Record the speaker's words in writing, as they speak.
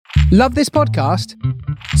Love this podcast?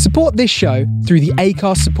 Support this show through the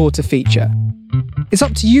Acast supporter feature. It's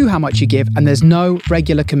up to you how much you give, and there's no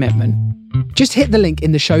regular commitment. Just hit the link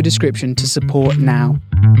in the show description to support now.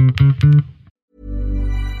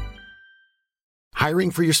 Hiring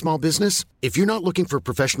for your small business? If you're not looking for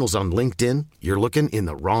professionals on LinkedIn, you're looking in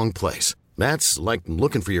the wrong place. That's like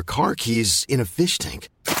looking for your car keys in a fish tank.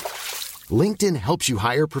 LinkedIn helps you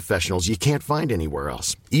hire professionals you can't find anywhere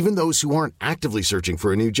else, even those who aren't actively searching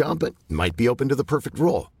for a new job but might be open to the perfect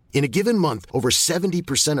role. In a given month, over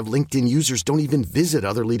 70% of LinkedIn users don't even visit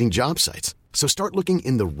other leading job sites. So start looking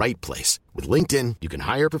in the right place. With LinkedIn, you can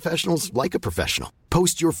hire professionals like a professional.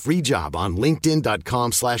 Post your free job on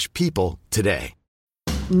linkedin.com/people today.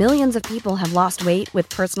 Millions of people have lost weight with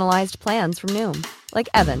personalized plans from Noom. Like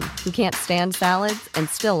Evan, who can't stand salads and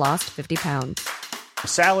still lost 50 pounds.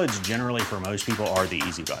 Salads generally for most people are the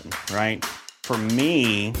easy button, right? For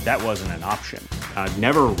me, that wasn't an option. I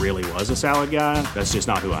never really was a salad guy. That's just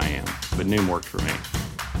not who I am. But Noom worked for me.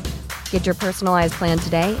 Get your personalized plan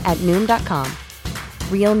today at Noom.com.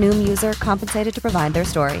 Real Noom user compensated to provide their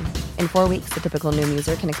story. In 4 weeks, the typical Noom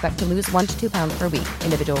user can expect to lose 1 to 2 pounds per week.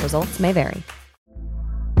 Individual results may vary.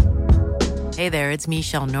 Hey there, it's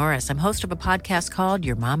Michelle Norris. I'm host of a podcast called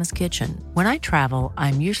Your Mama's Kitchen. When I travel,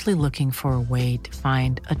 I'm usually looking for a way to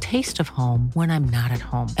find a taste of home when I'm not at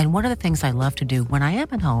home. And one of the things I love to do when I am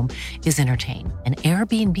at home is entertain. And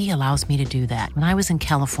Airbnb allows me to do that. When I was in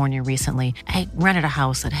California recently, I rented a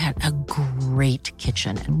house that had a great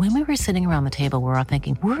kitchen. And when we were sitting around the table, we were all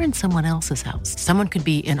thinking, we're in someone else's house. Someone could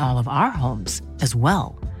be in all of our homes as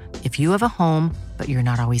well. If you have a home, but you're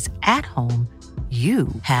not always at home, you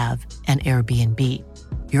have an Airbnb.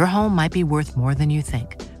 Your home might be worth more than you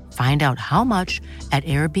think. Find out how much at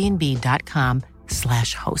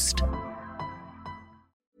airbnb.com/host.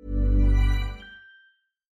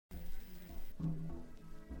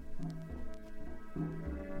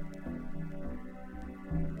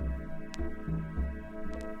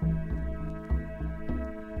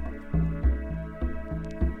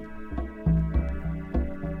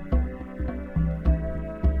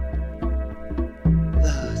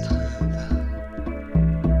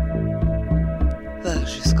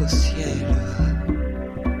 Jusqu'au ciel,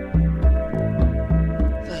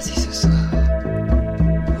 vas-y ce soir,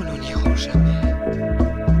 où nous n'irons jamais.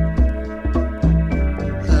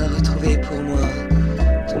 Va retrouver pour moi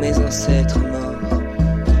tous mes ancêtres morts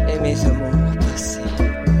et mes amours passés.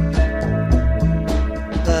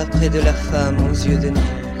 Va près de la femme aux yeux de Nil,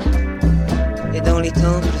 et dans les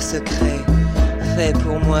temples secrets, fais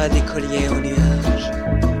pour moi des colliers en nuages.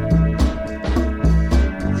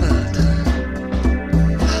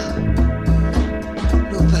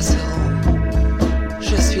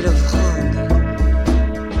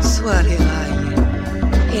 Sois les rails,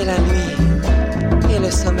 et la nuit, et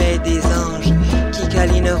le sommeil des anges qui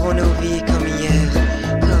câlineront nos vies comme hier,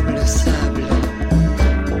 comme le sable.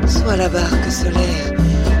 Sois la barque solaire,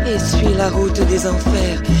 et suis la route des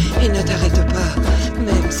enfers, et ne t'arrête pas,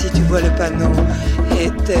 même si tu vois le panneau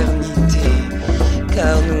éternité,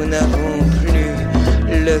 car nous n'avons plus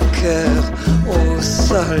le cœur au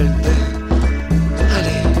solde.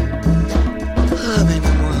 Allez,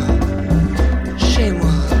 ramène-moi chez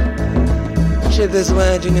moi. J'ai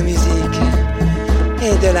besoin d'une musique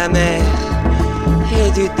et de la mer et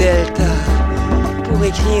du delta pour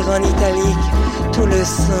écrire en italique tout le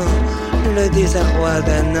sang, le désarroi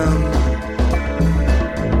d'un homme.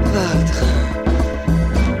 Va, train,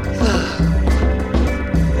 va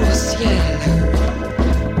au ciel,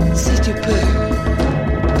 si tu peux.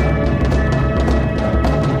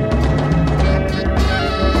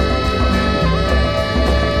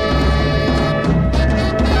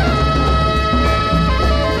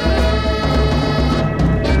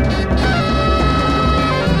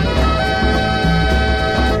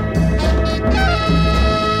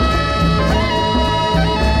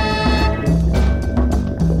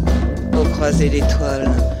 Croiser l'étoile,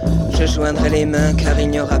 je joindrai les mains car il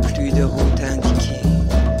n'y aura plus de route indiquée.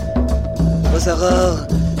 Aux aurores,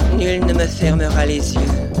 nul ne me fermera les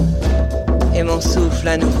yeux, et mon souffle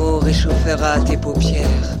à nouveau réchauffera tes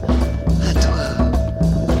paupières. À toi,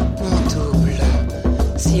 mon double,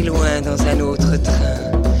 si loin dans un autre train,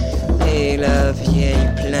 et la vieille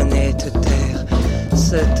planète Terre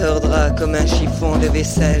se tordra comme un chiffon de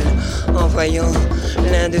vaisselle en voyant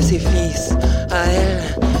l'un de ses fils à elle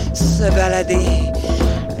se balader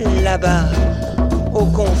là-bas aux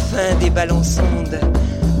confins des ballons-sondes,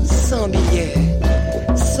 sans billets,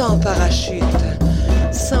 sans parachute,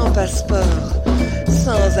 sans passeport,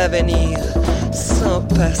 sans avenir, sans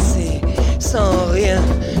passé, sans rien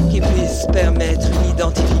qui puisse permettre une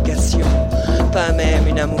identification, pas même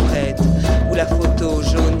une amourette ou la photo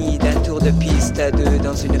jaunie d'un tour de piste à deux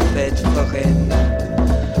dans une fête foraine.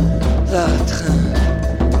 Va, train,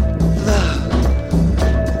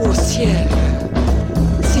 va au ciel,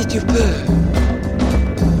 si tu peux.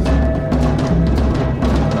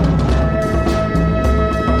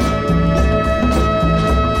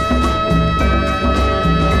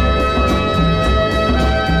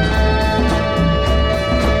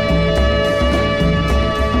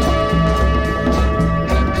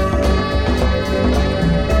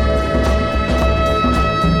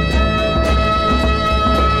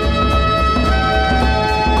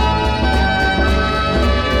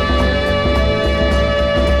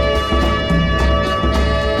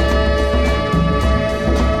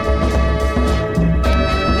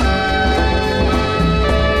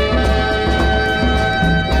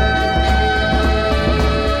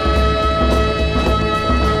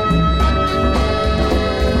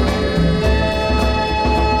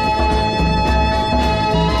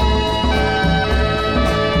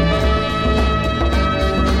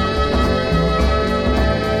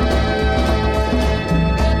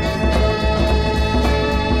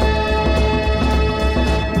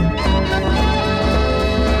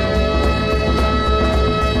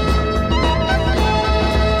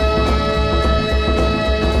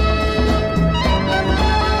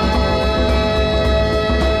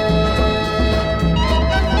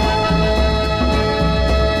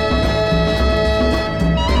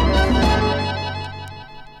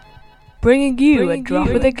 Bringing you a drop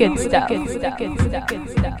of the good stuff.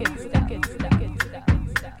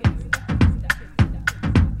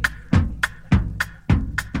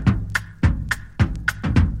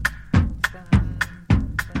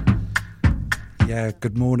 Yeah,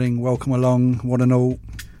 good morning, welcome along, one and all.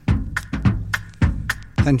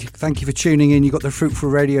 Thank you for tuning in. You got the Fruitful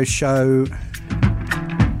Radio Show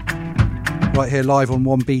right here live on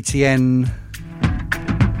 1BTN.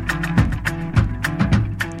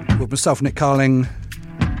 With myself, Nick Carling,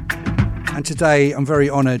 and today I'm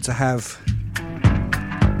very honoured to have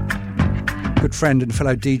good friend and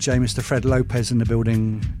fellow DJ Mr. Fred Lopez in the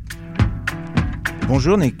building.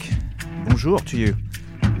 Bonjour Nick, bonjour to you.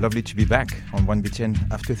 Lovely to be back on 1BTN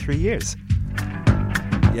after 3 years.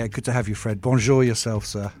 Yeah, good to have you, Fred. Bonjour yourself,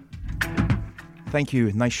 sir. Thank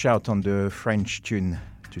you, nice shout on the French tune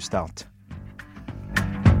to start.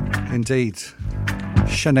 Indeed,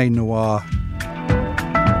 Chenet Noir.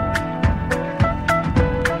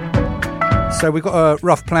 So we've got a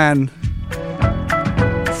rough plan.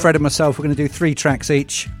 Fred and myself, we're going to do 3 tracks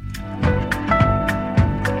each,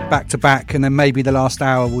 back to back, and then maybe the last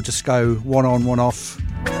hour we'll just go one on, one off.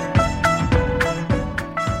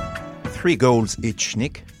 3 goals each,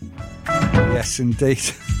 Nick. Yes,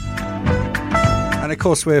 indeed. And of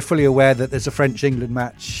course we're fully aware that there's a French-England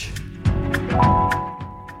match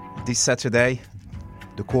This Saturday,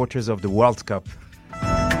 the quarters of the World Cup.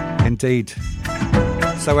 Indeed.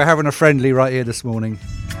 So we're having a friendly right here this morning.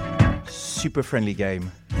 Super friendly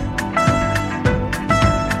game.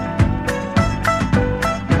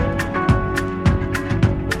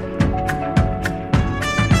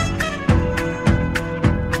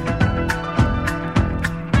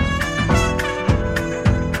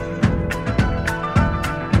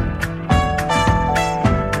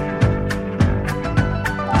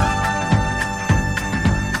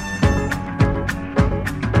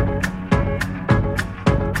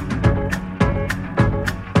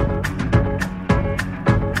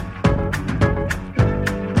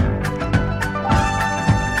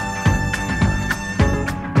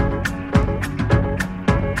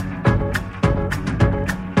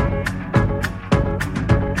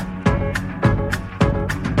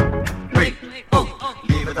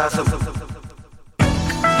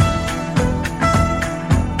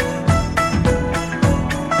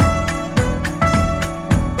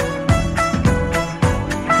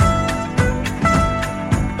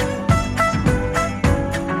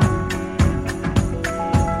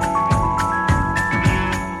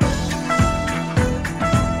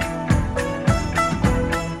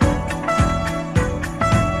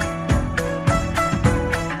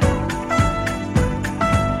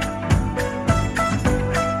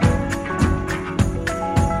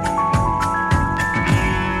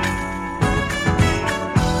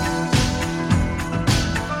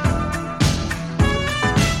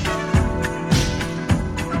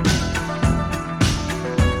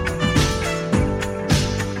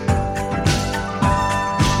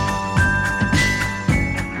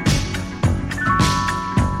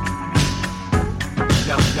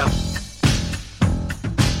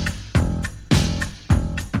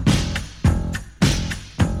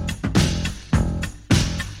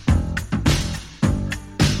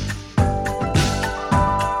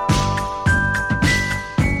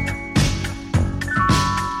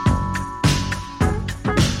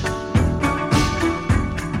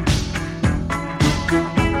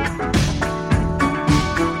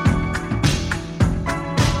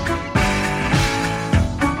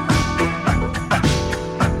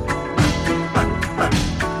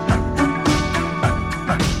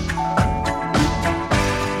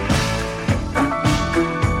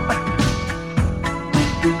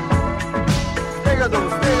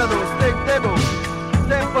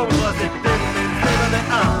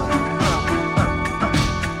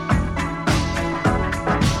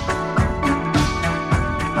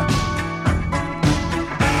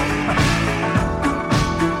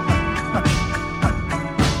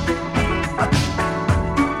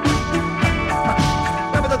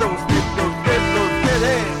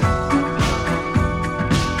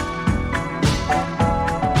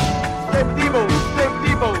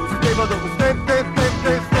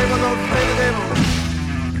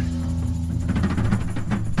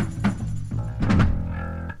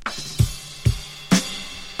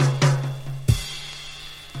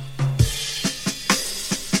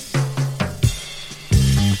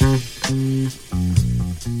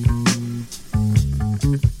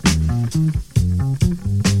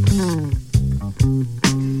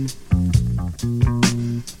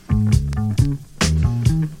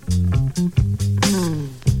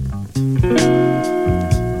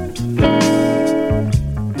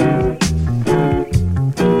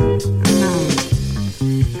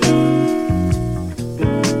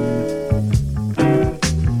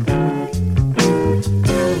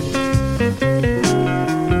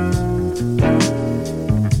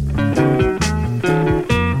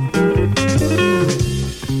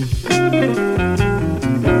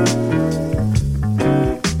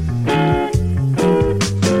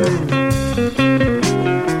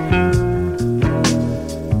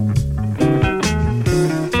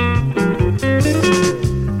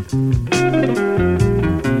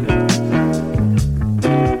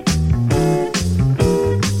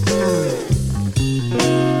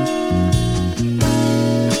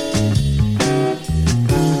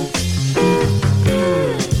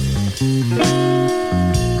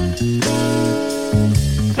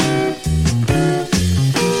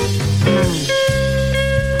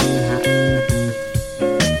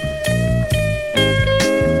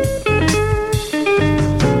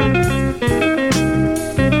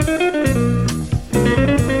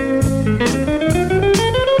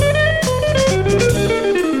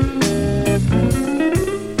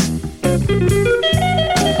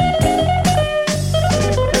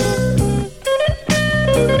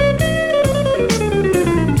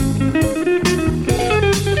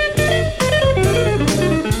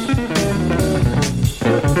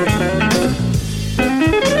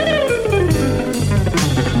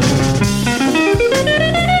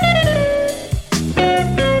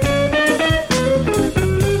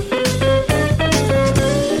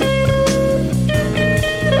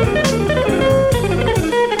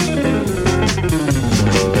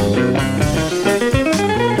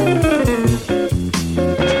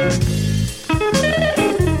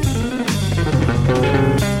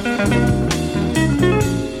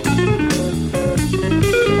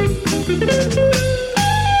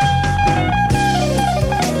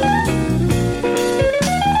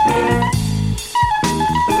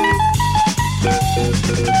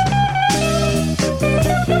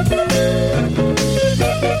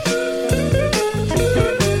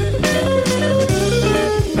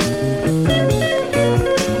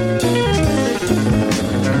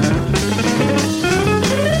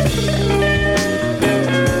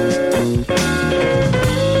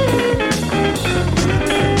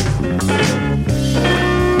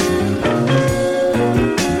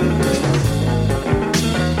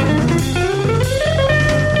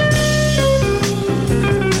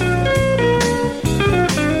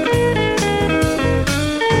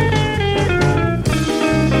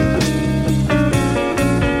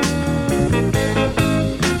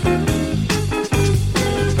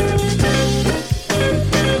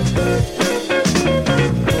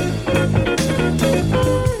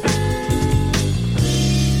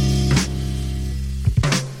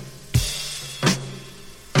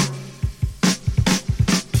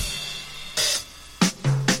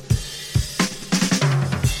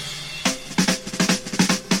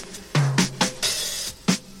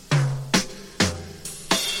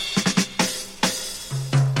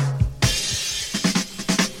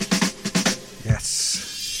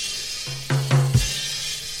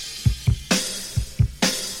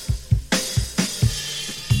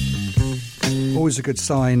 Always a good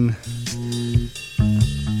sign.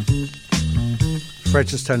 Fred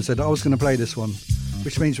just turned and said, I was going to play this one,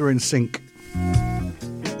 which means we're in sync.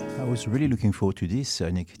 I was really looking forward to this,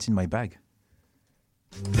 Nick. It's in my bag.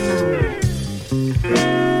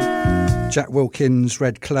 Jack Wilkins,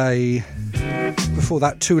 Red Clay. Before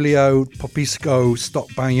that, Tullio, Popisco, Stock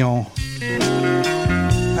Bayon.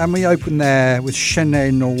 And we open there with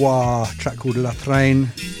Chenet Noir, a track called La Train.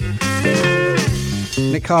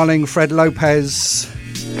 Nick Carling, Fred Lopez,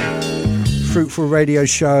 Fruitful Radio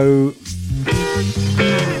Show.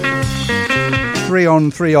 3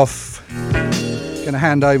 on, 3 off. Gonna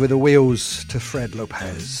hand over the wheels to Fred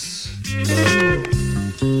Lopez.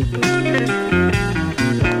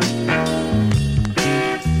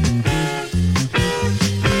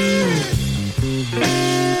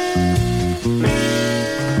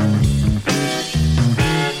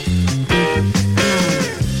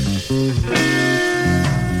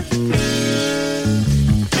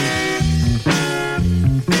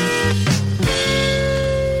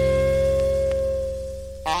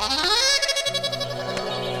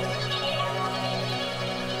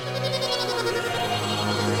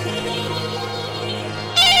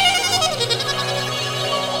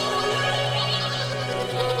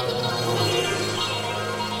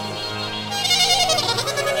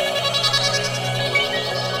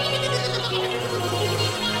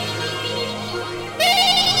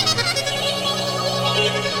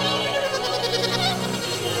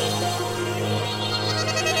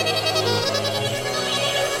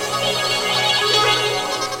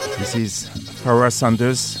 This is Farrah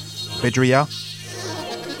Sanders, Bedria.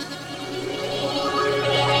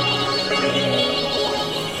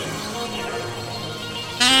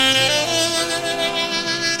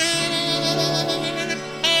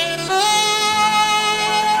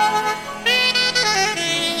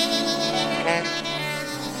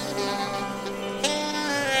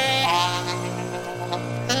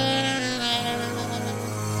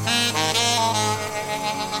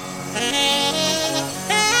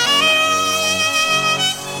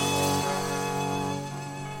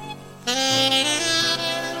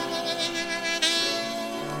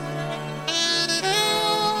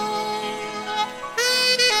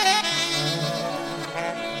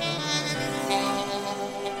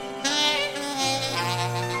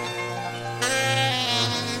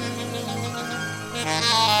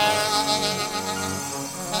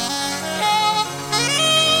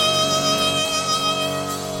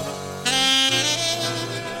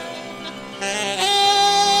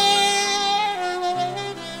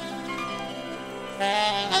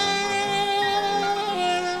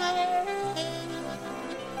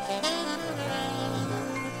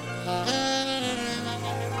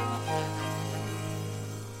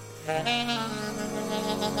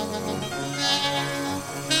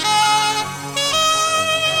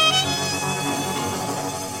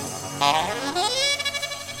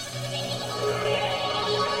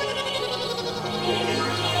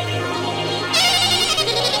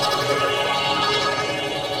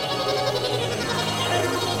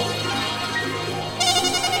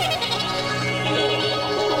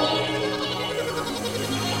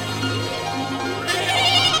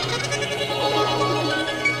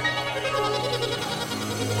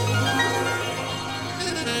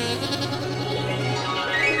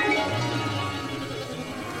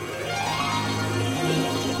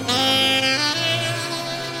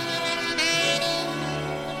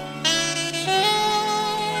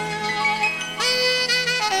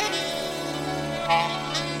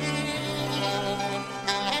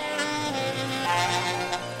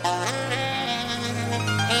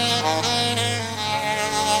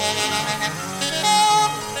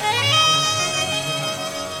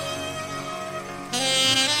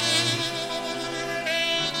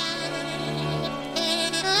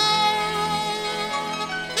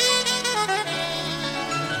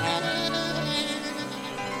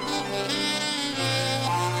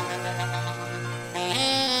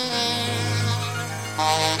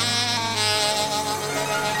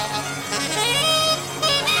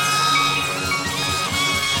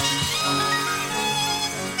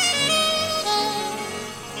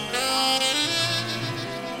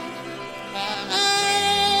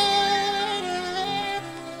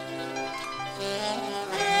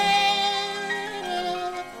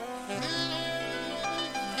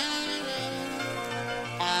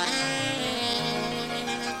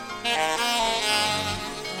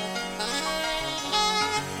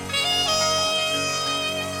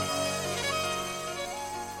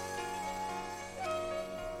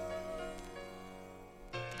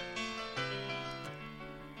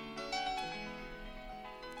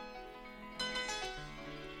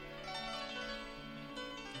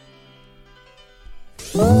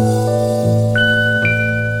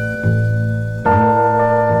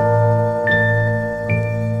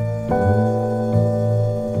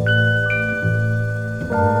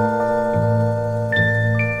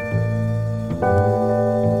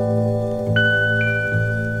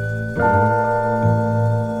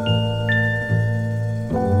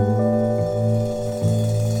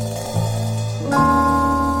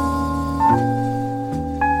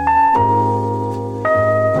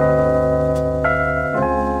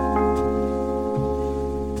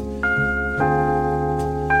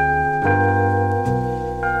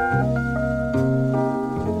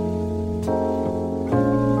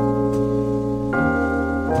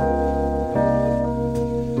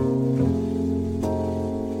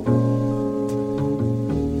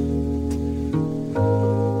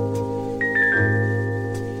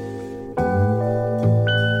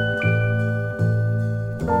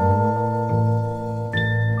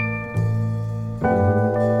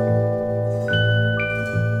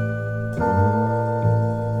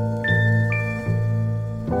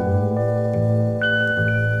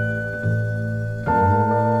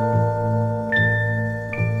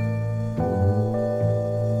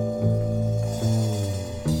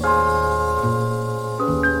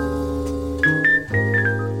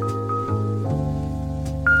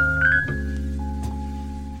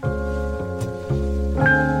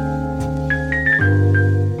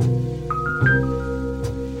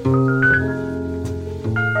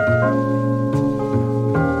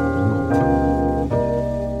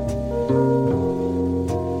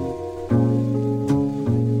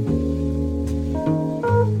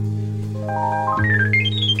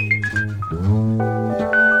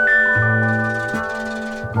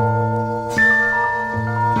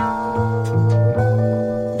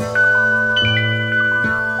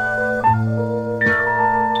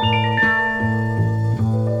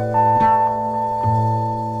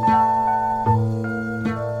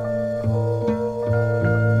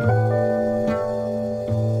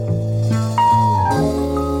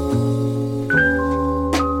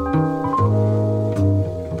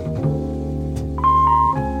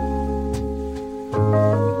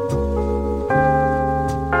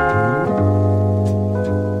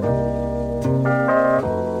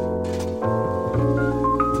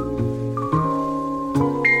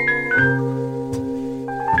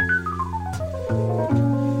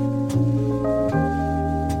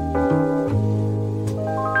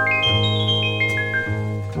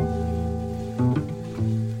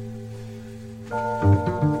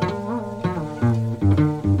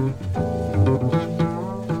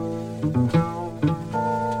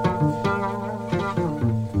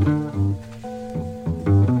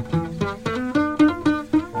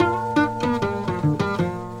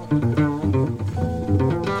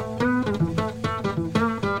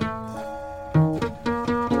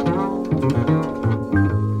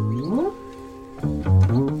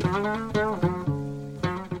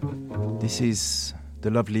 This is the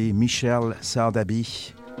lovely Michel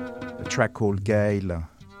Sardabi, a track called Gale,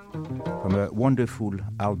 from a wonderful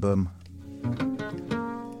album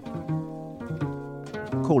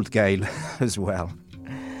called Gale as well.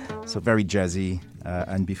 So very jazzy.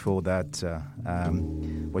 And before that,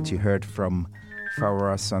 what you heard from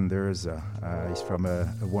Farrah Sanders is from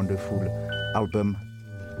a wonderful album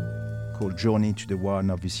called Journey to the One,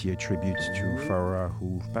 obviously a tribute to Farrah,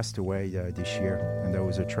 who passed away this year. And there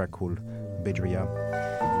was a track called Bedria.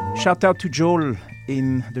 Shout out to Joel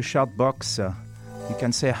in the shout box. You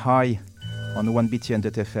can say hi on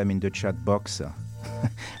 1BTN.FM in the chat box.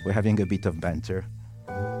 We're having a bit of banter.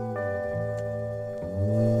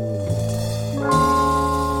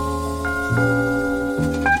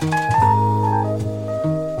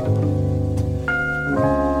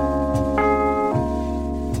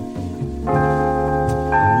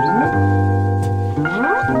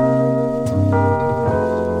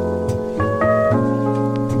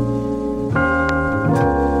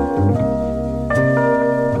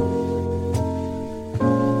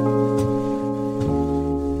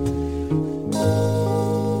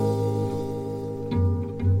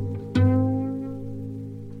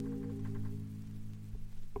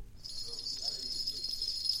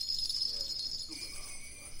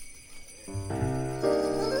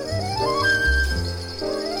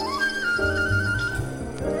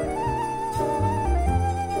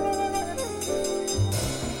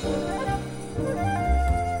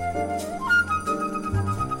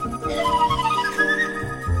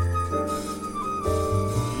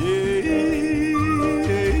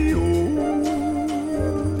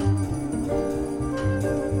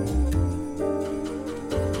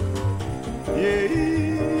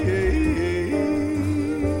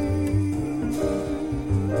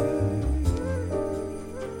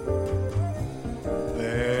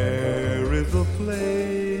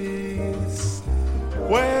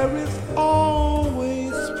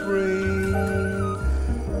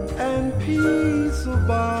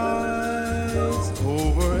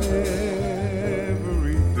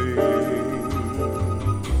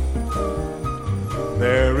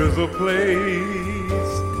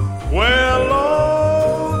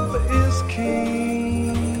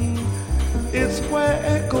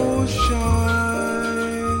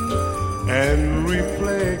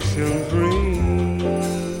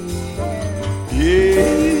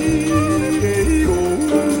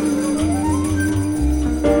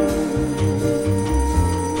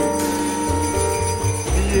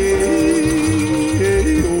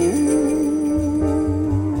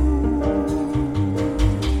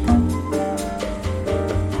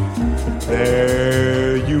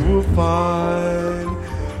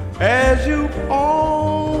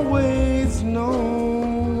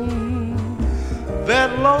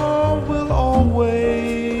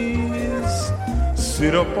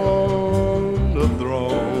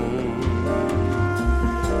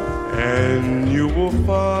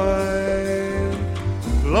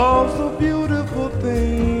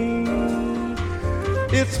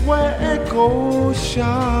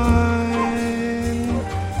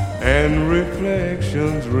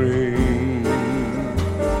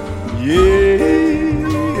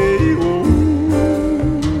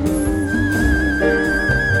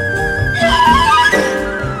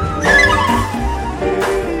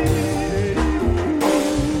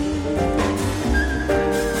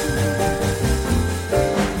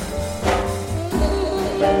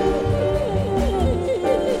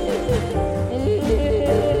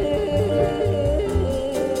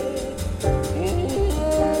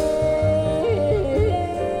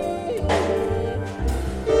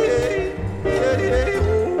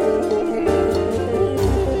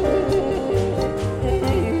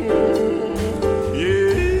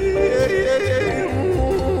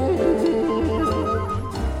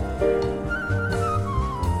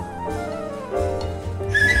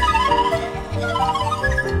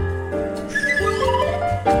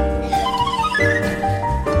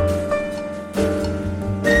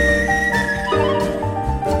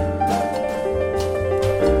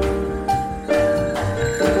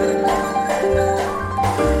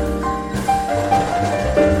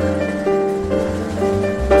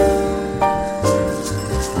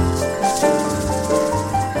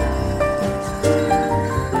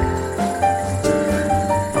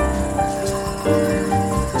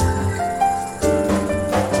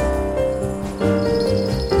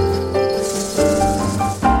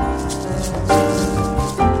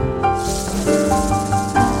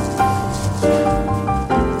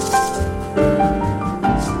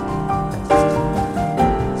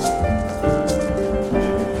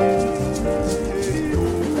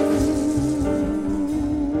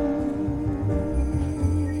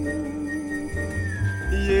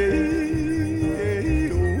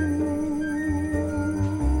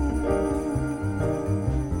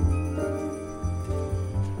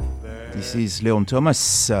 This is Leon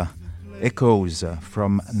Thomas, Echoes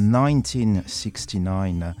from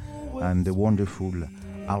 1969, and the wonderful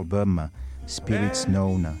album Spirits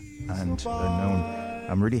Known and Unknown.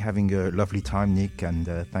 I'm really having a lovely time, Nick, and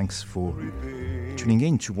thanks for tuning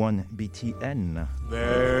in to 1BTN.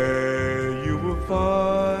 There you will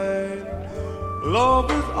find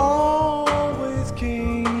love is always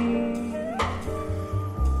king.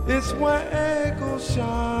 It's where echoes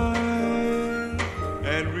shine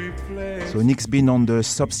and reflect. So Nick's been on the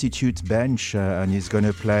substitute bench and he's going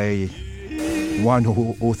to play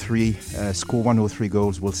 103, score 103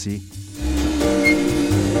 goals, we'll see.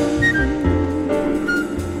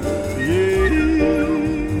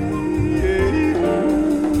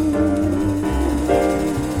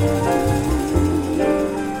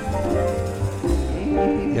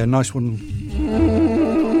 Yeah, nice one.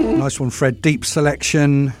 Nice one, Fred. Deep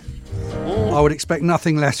selection. I would expect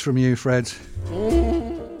nothing less from you, Fred.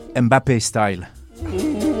 Mbappe style.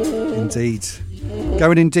 Indeed.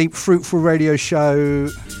 Going in deep, Fruitful radio show.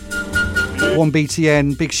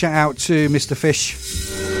 1BTN. Big shout out to Mr. Fish.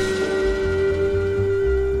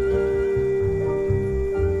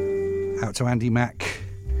 Out to Andy Mack.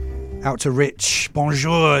 Out to Rich.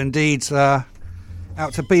 Bonjour, indeed, sir.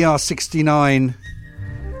 Out to BR69.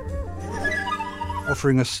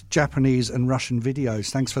 Offering us Japanese and Russian videos.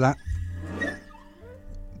 Thanks for that.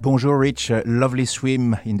 Bonjour, Rich. Lovely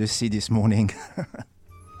swim in the sea this morning.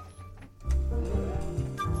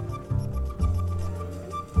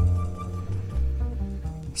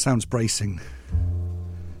 Sounds bracing.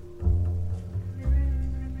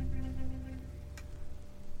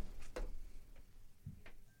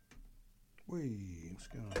 Whee, what's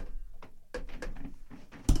going on?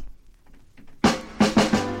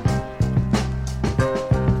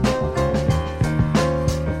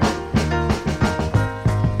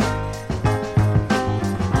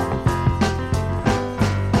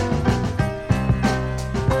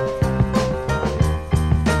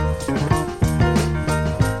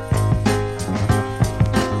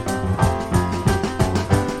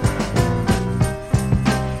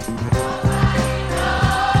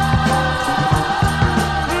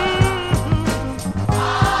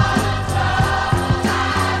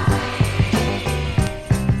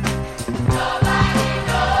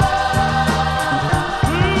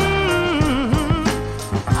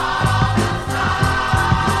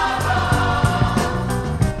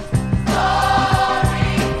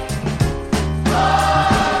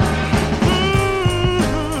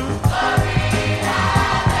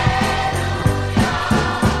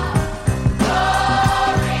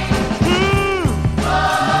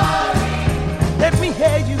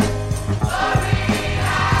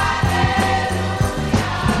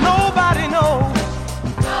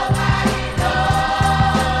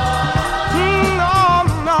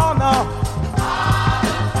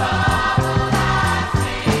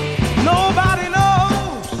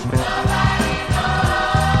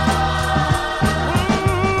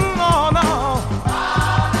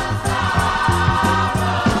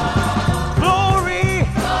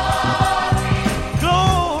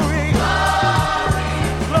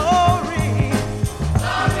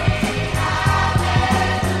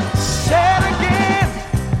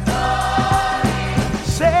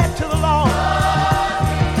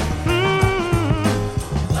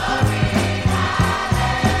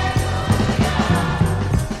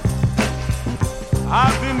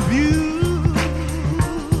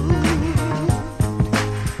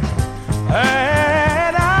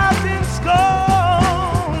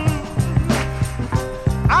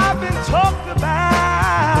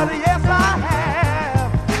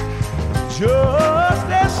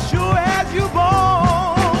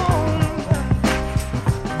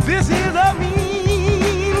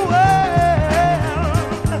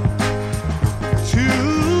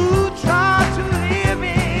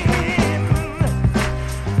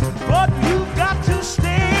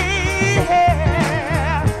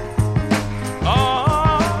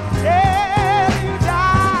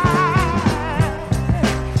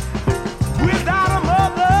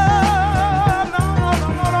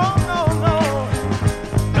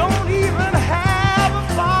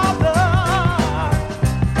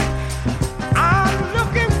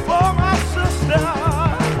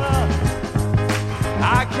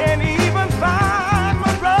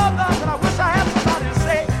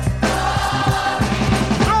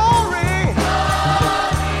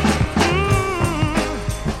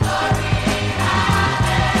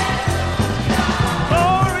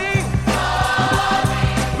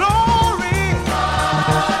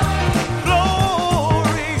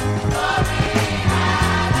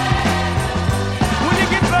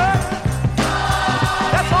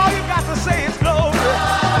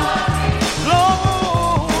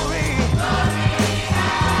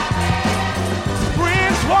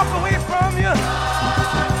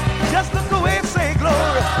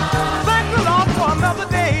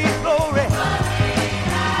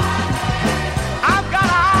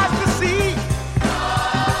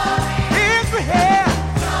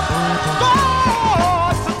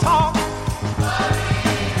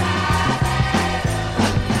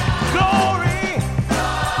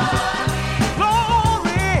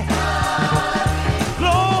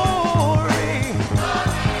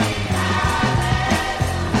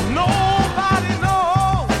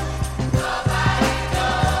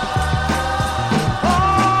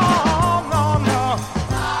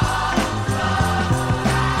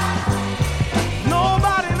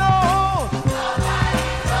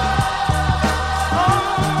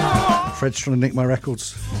 Fred's trying to nick my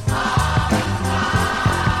records.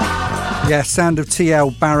 Yeah, sound of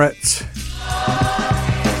T.L. Barrett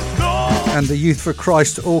and the Youth for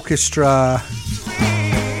Christ Orchestra.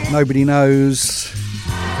 Nobody knows.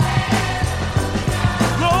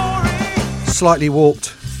 Slightly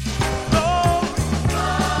warped.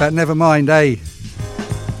 But never mind, eh?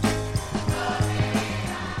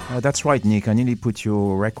 That's right, Nick. I nearly put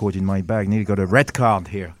your record in my bag. Nearly got a red card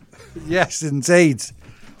here. Yes, indeed.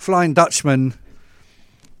 Flying Dutchman.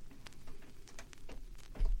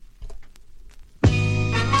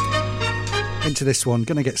 Into this one.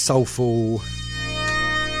 Gonna get soulful.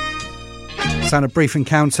 Sound of Brief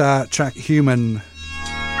Encounter, track Human.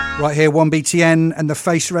 Right here, 1BTN and The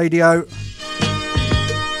Face Radio.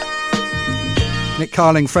 Nick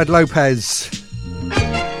Carling, Fred Lopez.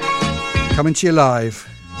 Coming to you live.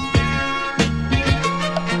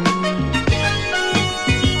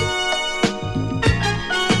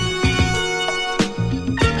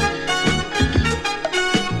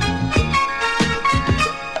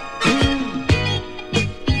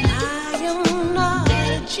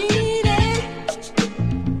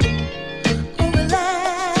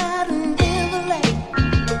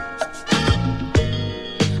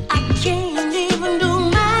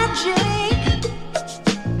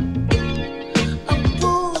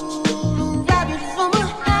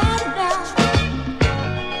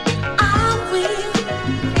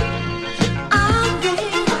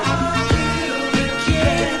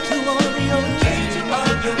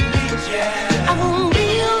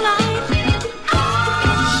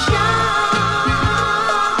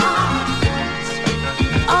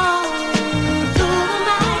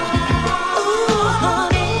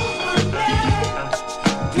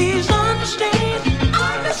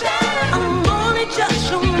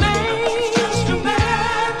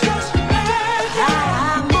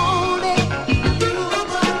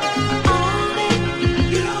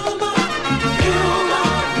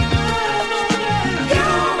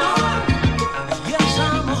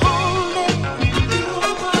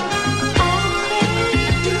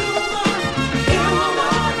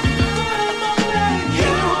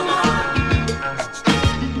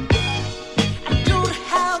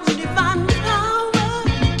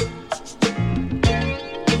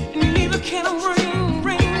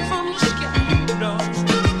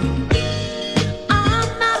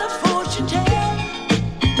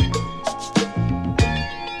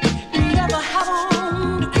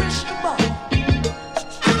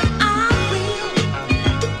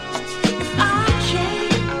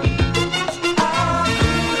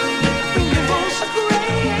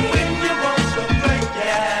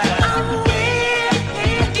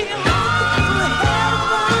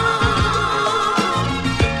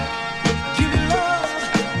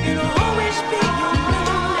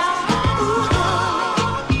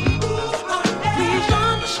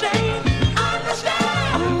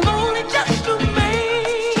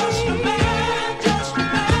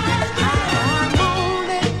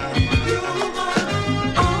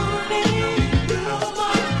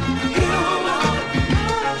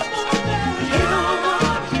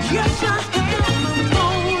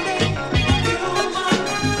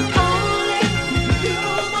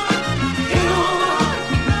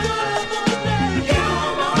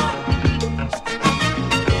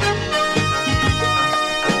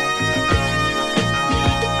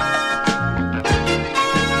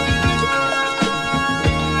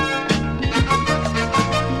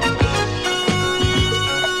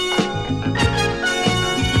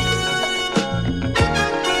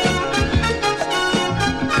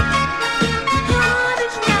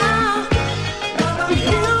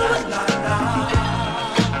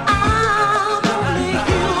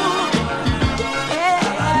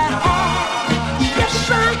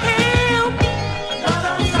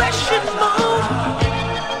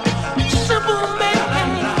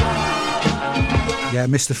 Yeah,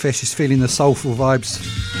 Mr. Fish is feeling the soulful vibes.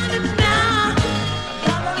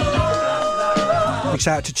 Big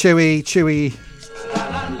shout out to Chewy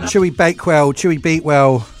Bakewell, Chewy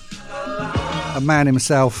Beatwell, a man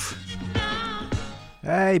himself.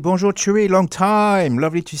 Hey, bonjour Chewy, long time,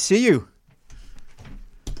 lovely to see you.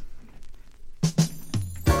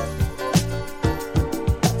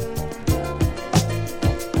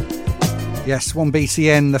 Yes,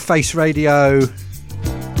 1BTN, The Face Radio.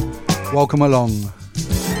 Welcome along.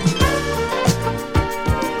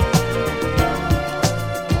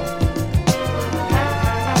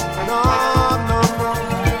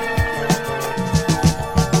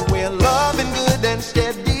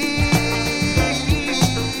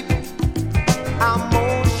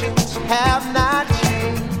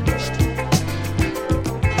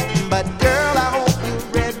 But girl, I hope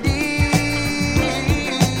you're ready.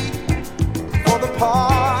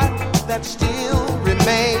 that still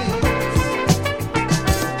remains.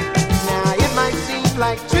 Now it might seem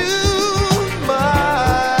like too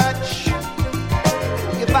much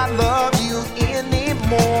if I love you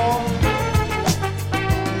anymore,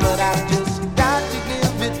 but I've just got to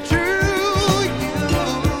give it to you,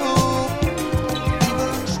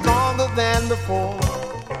 even stronger than before.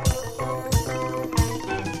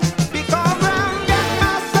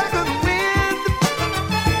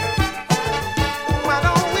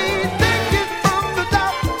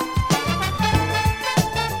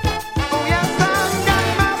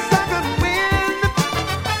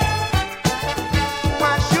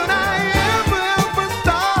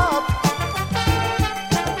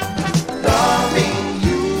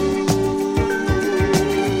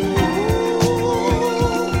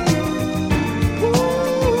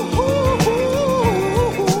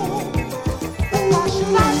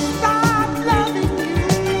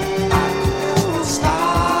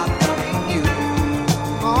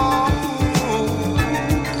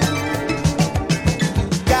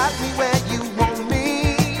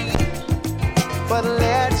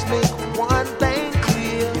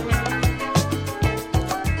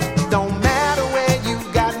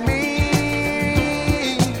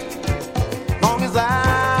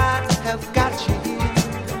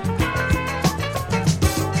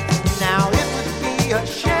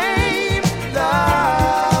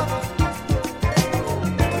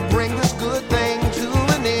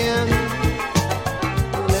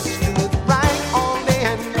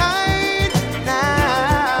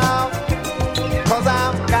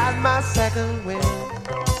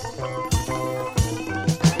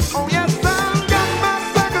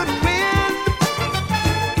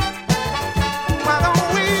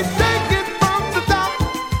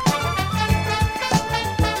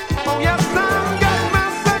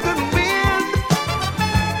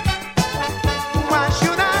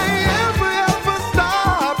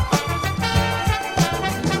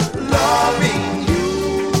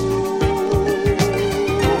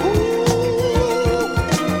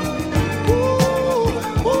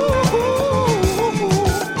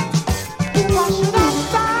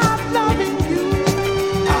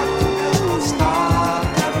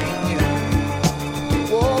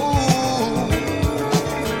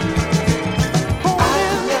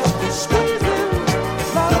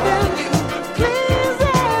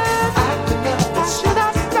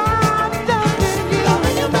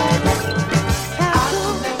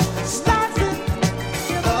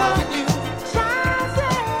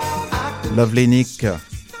 Lovely Nick.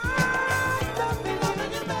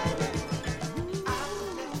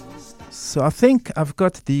 So I think I've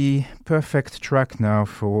got the perfect track now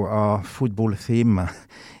for our football theme.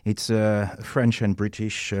 It's a French and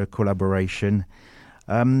British collaboration.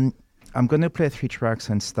 I'm going to play 3 tracks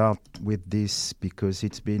and start with this because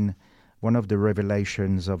it's been one of the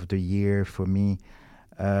revelations of the year for me.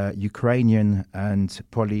 Ukrainian and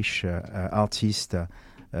Polish artist,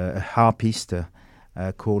 harpist,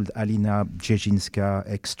 called Alina Brzezzinska.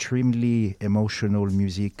 Extremely emotional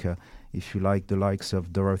music. If you like the likes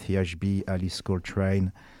of Dorothy Ashby, Alice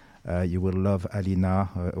Coltrane, you will love Alina.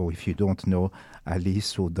 Or if you don't know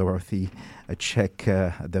Alice or Dorothy, check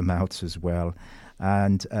them out as well.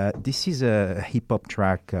 And this is a hip-hop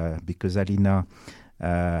track because Alina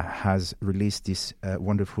has released this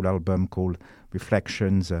wonderful album called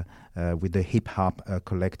Reflections with the hip-hop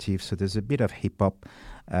collective. So there's a bit of hip-hop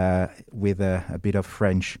with a bit of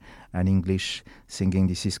French and English singing.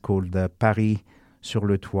 This is called Paris sur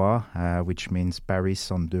le toit, which means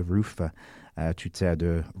Paris on the roof, to tear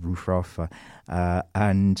the roof off.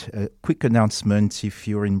 And a quick announcement, if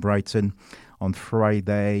you're in Brighton on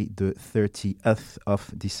Friday, the 30th of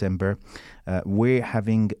December, we're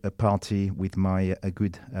having a party with my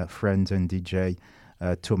good friend and DJ,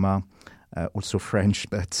 Thomas, also French,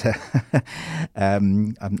 but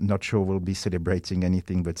I'm not sure we'll be celebrating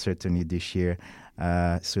anything, but certainly this year.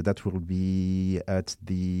 So that will be at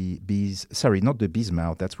the not the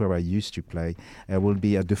Bismouth, that's where I used to play. Will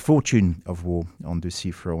be at the Fortune of War on the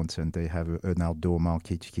seafront, and they have an outdoor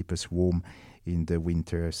market to keep us warm in the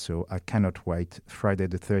winter. So I cannot wait. Friday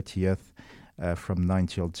the 30th from 9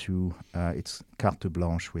 till 2. It's carte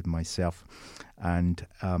blanche with myself and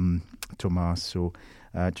Thomas. So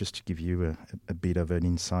just to give you a bit of an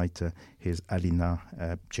insight, here's Alina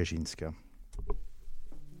Brzezzinska.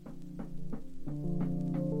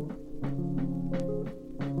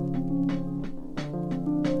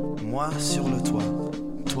 Moi sur le toit,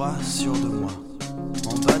 toi sûr de moi.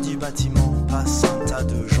 En bas du bâtiment passe un tas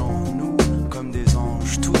de gens. Nous, comme des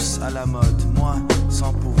anges, tous à la mode. Moi,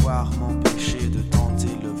 sans pouvoir m'empêcher de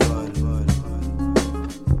tenter le vol.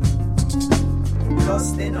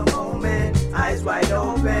 Lost in a moment, eyes wide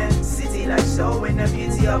open. City lights showing the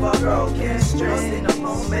beauty of a broken street. Lost in a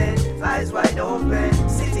moment, eyes wide open.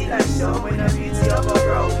 City lights showing the beauty of a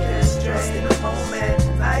broken street. Lost in a moment,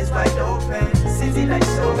 eyes wide open. City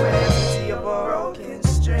lights showing the beauty of a broken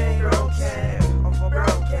string. Broken, of a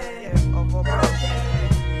broken, of a broken.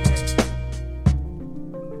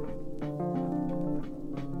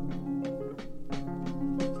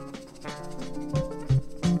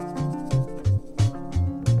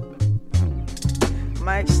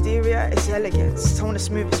 My exterior is elegance, tone as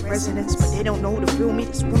smooth as resonance, but they don't know to feel me.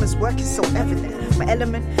 This woman's work is so evident. My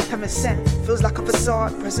element, heaven sent, feels like a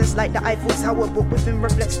facade. Presence like the Eiffel Tower, but within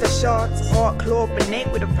reflects the shards. Art, claw,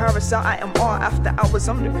 innate with a parasite. I am art after hours.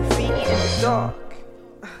 I'm the graffiti in the dark.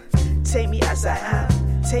 Take me as I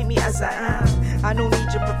am, take me as I am. I don't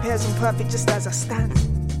need your repairs, I'm perfect just as I stand.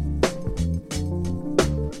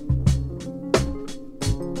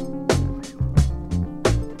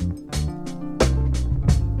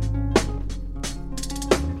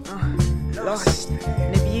 Lost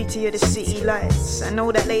in the beauty of the city lights. I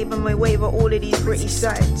know that labor may waver all of these pretty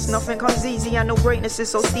sights. Nothing comes easy, I know greatness is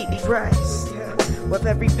so steeply priced. With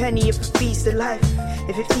every penny, if it feeds the life,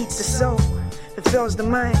 if it feeds the soul, it fills the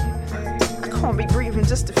mind. I can't be breathing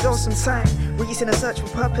just to feel some time. Reason a search for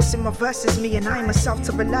purpose in my verses. Me and I myself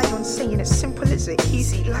to rely on saying it's simple as an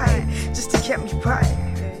easy line, just to get me by.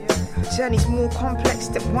 Journey's more complex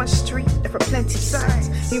than one street, there are plenty sides.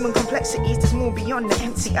 Human complexities, there's more beyond the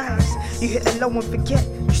empty eyes. You hit the low and forget,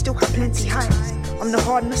 you still have plenty highs. I'm the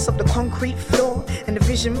hardness of the concrete floor, and the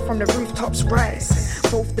vision from the rooftops rise.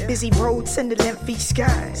 Both the busy roads and the lengthy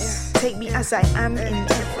skies. Take me as I am in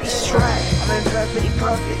every stride. I'm imperfectly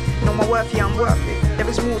perfect, know my worth, yeah I'm worth it. There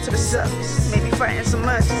is more to the surface, maybe fighting some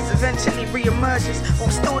mercies, eventually re-emerges, but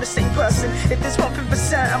I'm still the same person. If there's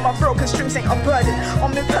 1% and my broken strings ain't unburdened,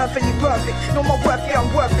 I'm imperfectly perfect, know my worth, yeah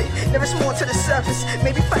I'm worth it. There is more to the surface,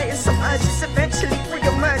 maybe fighting some urges, eventually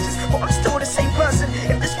re-emerges, but I'm still the same person.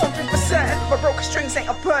 If there's 1% my broken strings ain't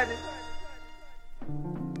unburdened.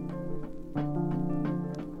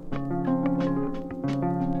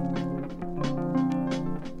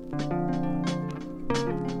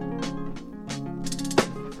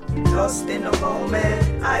 Lost in the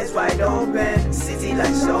moment, eyes wide open. City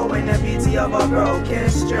lights showing the beauty of a broken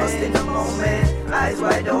street. Lost in the moment, eyes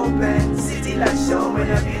wide open. City lights showing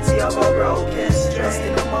the beauty of a broken street. Lost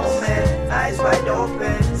in the moment, eyes wide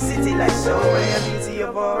open. City lights showing the beauty of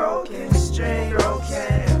a broken string.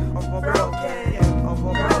 Broken, of a broken, of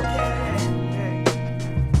a broken.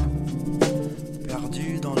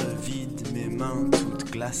 Perdu dans le vide, mes mains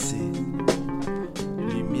toutes glacées.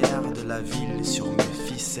 Lumière de la ville sur mes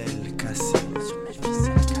ficelles cassées. Sur mes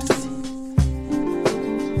ficelles cassées.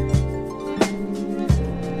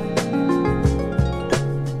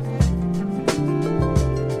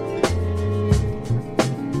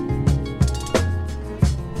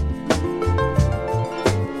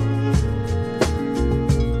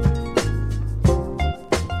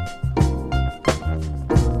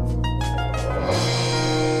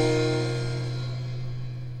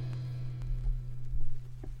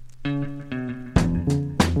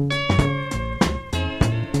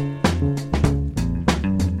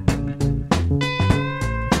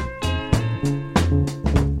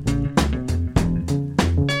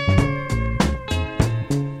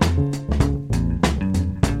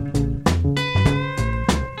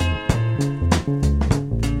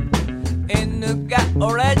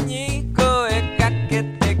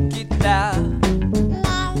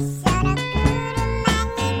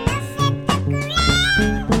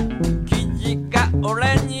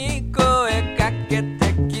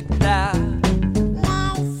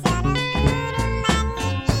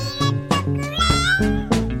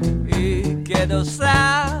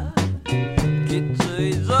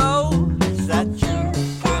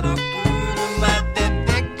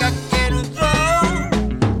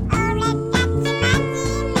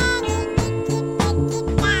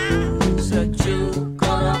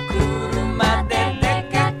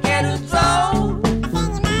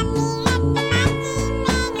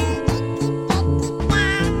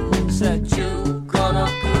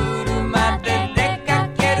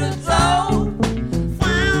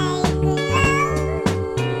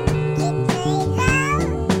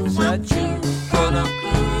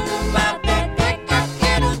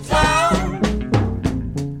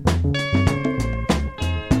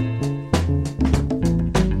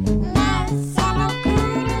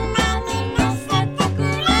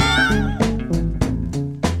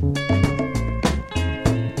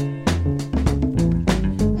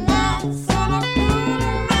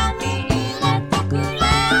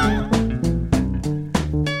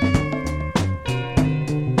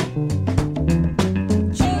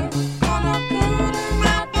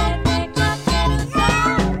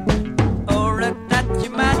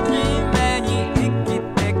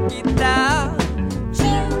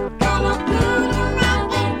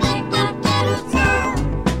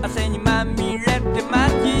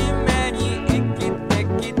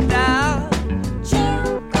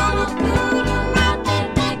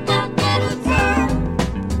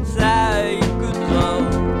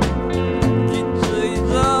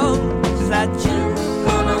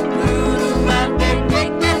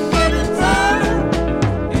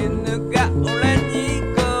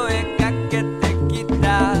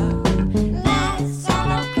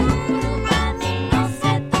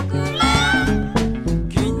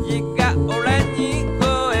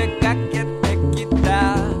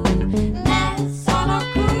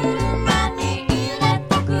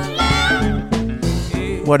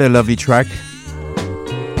 What a lovely track.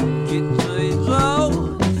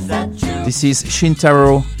 This is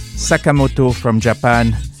Shintaro Sakamoto from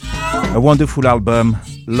Japan. A wonderful album,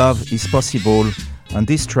 Love is Possible. And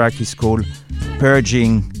this track is called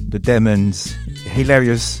Purging the Demons.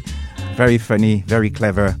 Hilarious, very funny, very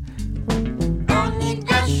clever.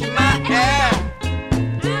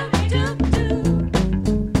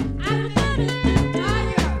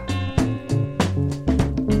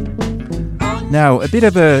 Now, a bit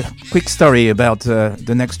of a quick story about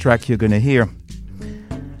the next track you're going to hear,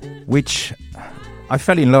 which I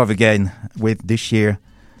fell in love again with this year,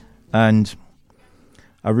 and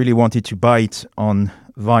I really wanted to buy it on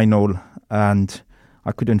vinyl, and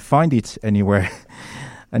I couldn't find it anywhere.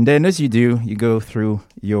 And then, as you do, you go through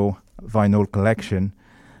your vinyl collection,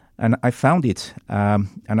 and I found it.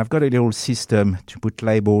 And I've got a little system to put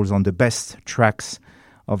labels on the best tracks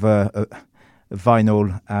of a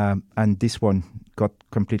vinyl, and this one got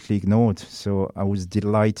completely ignored, so I was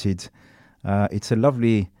delighted. It's a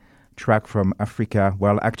lovely track from Africa,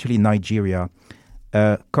 well, actually Nigeria,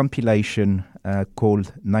 a compilation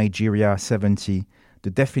called Nigeria 70, the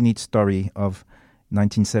definite story of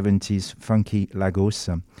 1970s funky Lagos.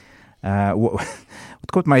 What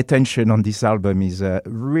caught my attention on this album is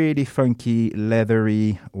really funky,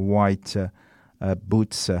 leathery, white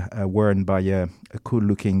boots worn by a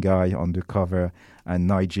cool-looking guy on the cover, and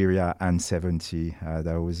Nigeria and 70.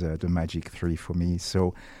 That was the magic three for me.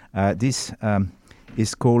 So this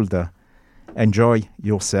is called Enjoy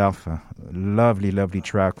Yourself. Lovely, lovely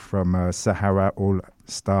track from Sahara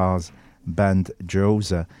All-Stars band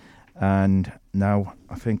Joe's. And now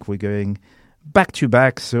I think we're going back to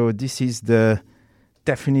back. So this is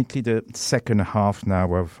definitely the second half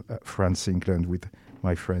now of France, England with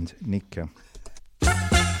my friend Nick.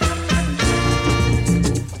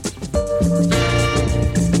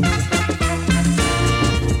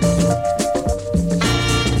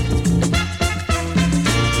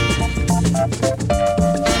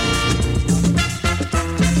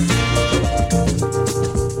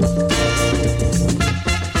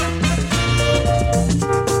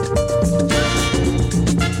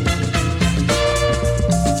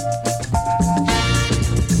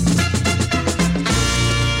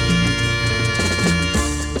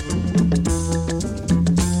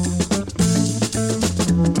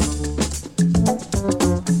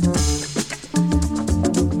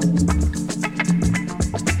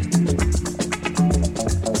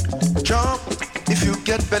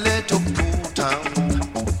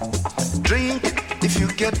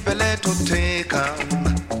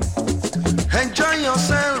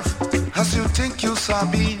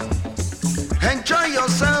 Enjoy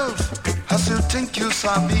yourself as you think you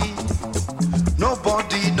sabi.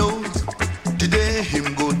 Nobody knows the day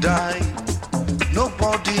him go die.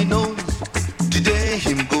 Nobody knows the day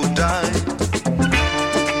him go die.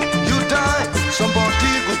 You die,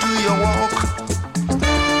 somebody go do your work.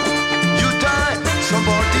 You die,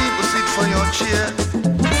 somebody go sit for your chair.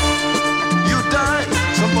 You die,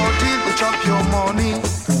 somebody go chop your money.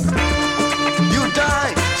 You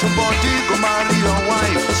die, somebody go marry your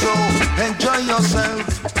wife. So enjoy yourself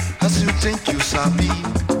as you think you sabi.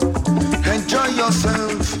 Enjoy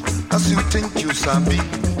yourself as you think you sabi.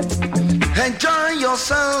 Enjoy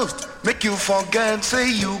yourself, make you forget, say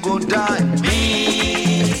you go die.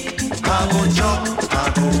 Me, I go jump,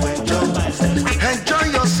 I go enjoy myself. Enjoy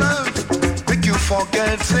yourself, make you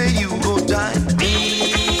forget, say you go die.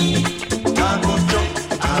 Me, I go jump,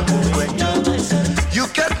 I go enjoy myself. You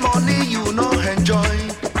get money, you no enjoy,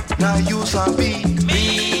 now you sabi.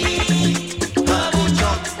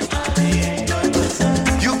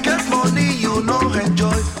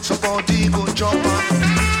 Somebody go jump up.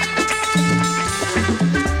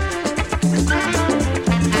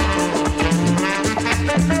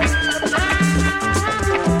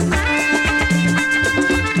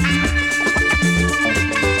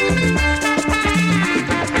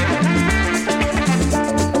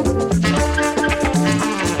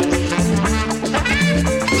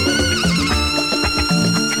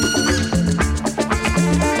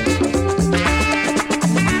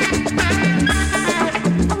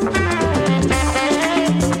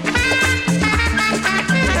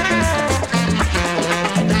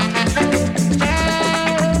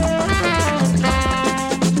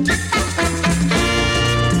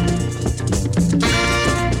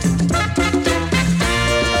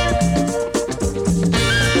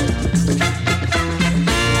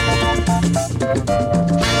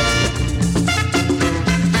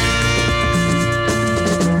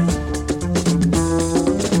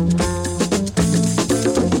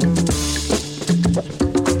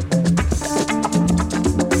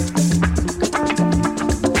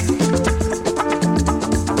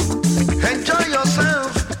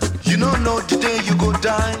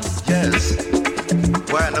 die, yes.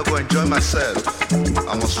 Why I not go enjoy myself?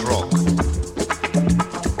 I must rock.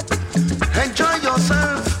 Enjoy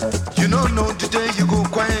yourself. You don't know the day you go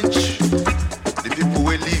quench. The people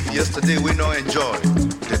we leave yesterday we not enjoy.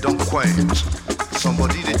 They don't quench.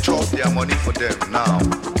 Somebody they chop their money for them now.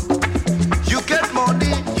 You get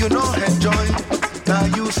money, you don't enjoy. Now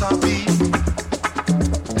you sabi.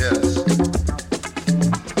 Yes.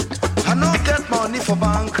 I don't get money for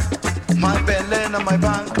bank. My belly and my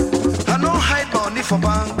bank. I don't hide money for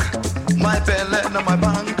bank. My belly and my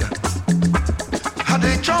bank. I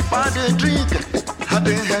dey chop, I dey drink. I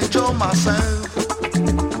dey enjoy myself.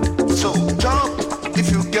 So chop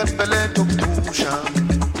if you get belly to push am.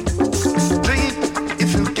 Drink if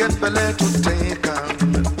you get belly to take am.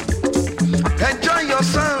 Enjoy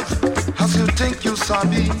yourself as you think you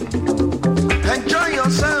sabi. Enjoy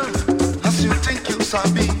yourself as you think you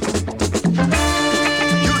sabi.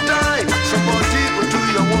 You die, somebody will do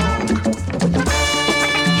your work.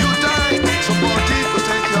 You die, somebody will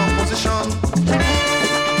take your position.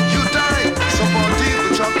 You die, somebody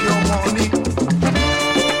will chop your money.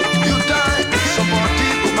 You die, somebody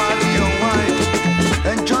will marry your wife.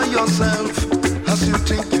 Enjoy yourself as you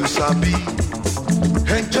think you sabi.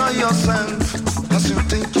 Enjoy yourself as you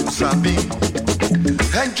think you sabi.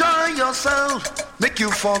 Enjoy yourself, make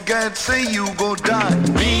you forget, say you go die.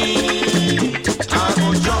 Me, I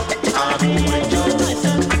go jump, I go enjoy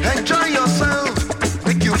myself. Enjoy yourself,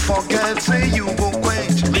 make you forget, say you go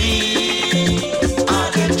quench. Me,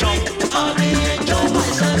 I dey jump, I dey enjoy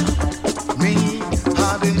myself. Me,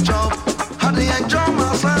 I dey jump, I dey enjoy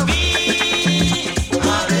myself. Me, I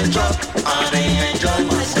dey jump, I dey enjoy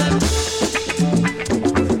myself.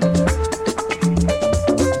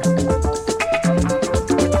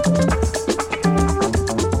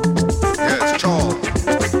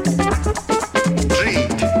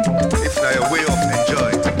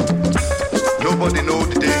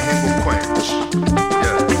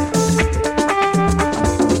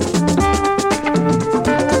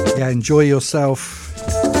 Enjoy yourself.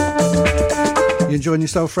 You enjoying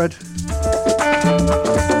yourself, Fred?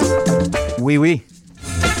 Oui, oui.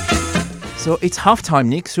 So it's half time,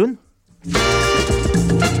 Nick, soon?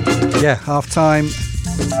 Yeah, half time.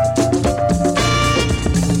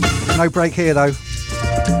 No break here, though.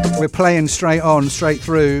 We're playing straight on, straight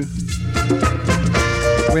through.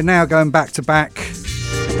 We're now going back to back.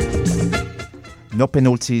 No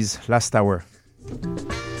penalties, last hour.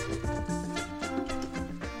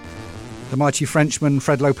 The mighty Frenchman,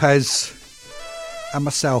 Fred Lopez, and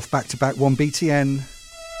myself, back-to-back 1BTN.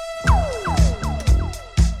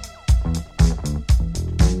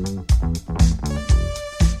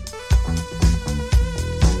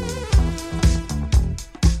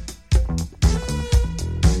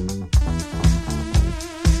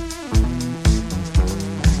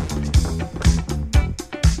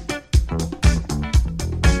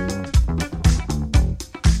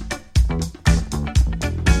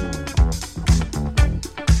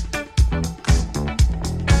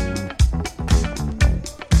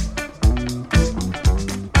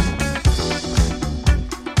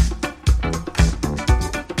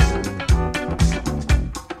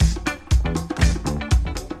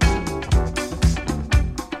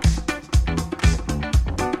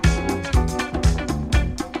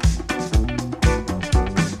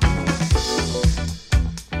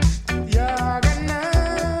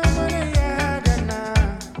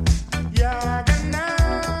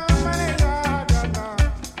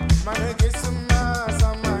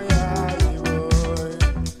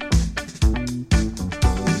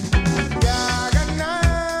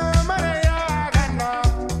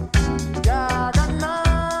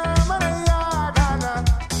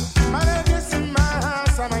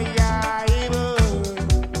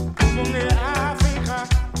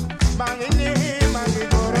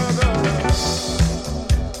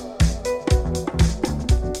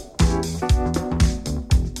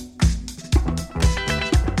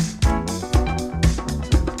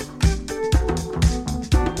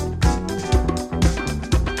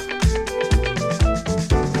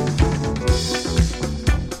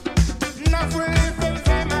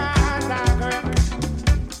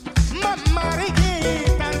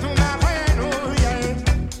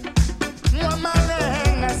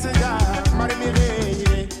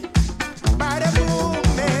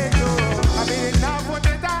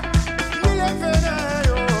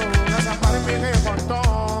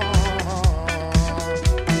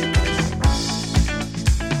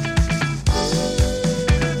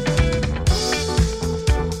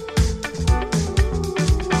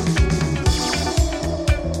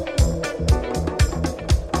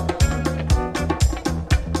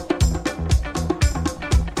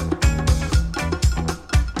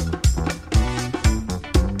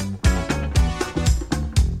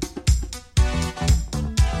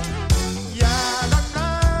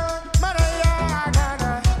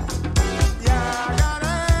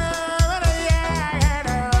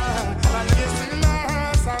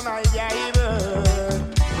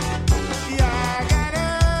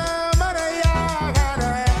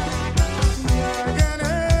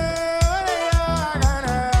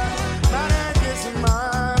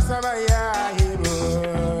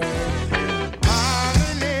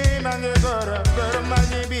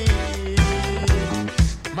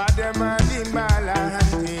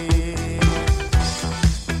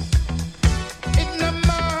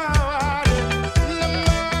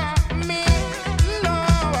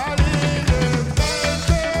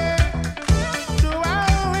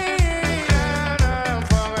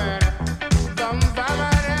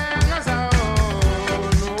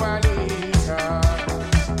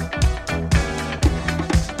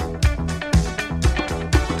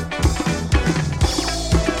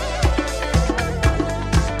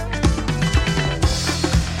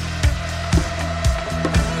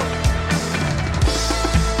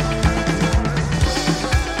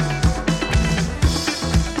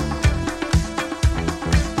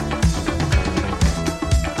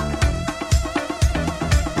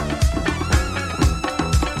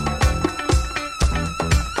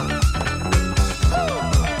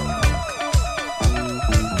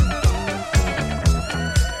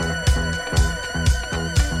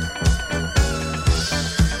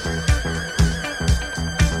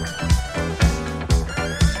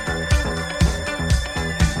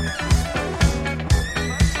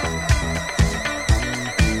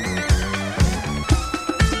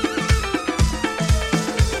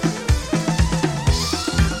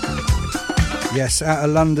 Yes, out of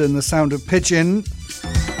London, the sound of Pigeon.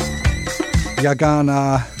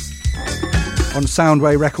 Yagana on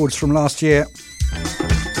Soundway Records from last year.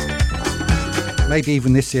 Maybe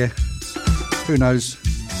even this year. Who knows?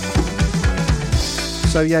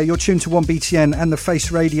 So yeah, you're tuned to 1BTN and the Face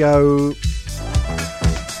Radio.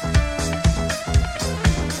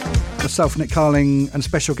 Myself, Nick Carling, and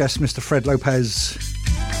special guest Mr. Fred Lopez.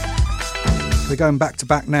 We're going back to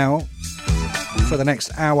back now for the next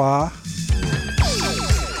hour.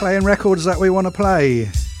 Playing records that we want to play.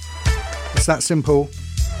 It's that simple.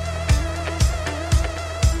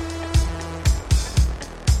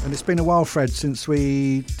 And it's been a while, Fred, since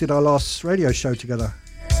we did our last radio show together.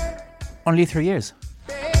 Only 3 years.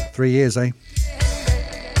 3 years, eh?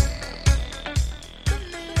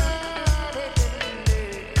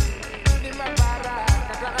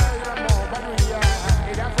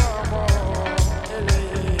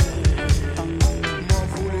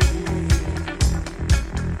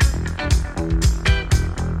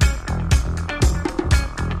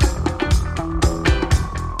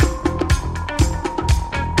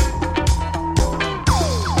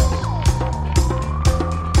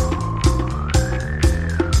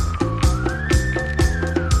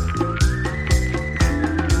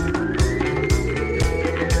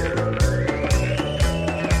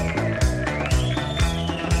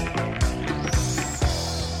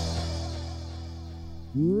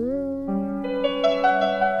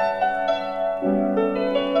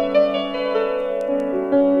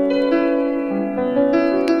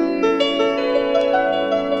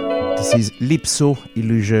 This is Lipso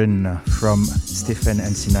Illusion from Stephen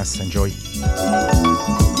Encinas. Enjoy.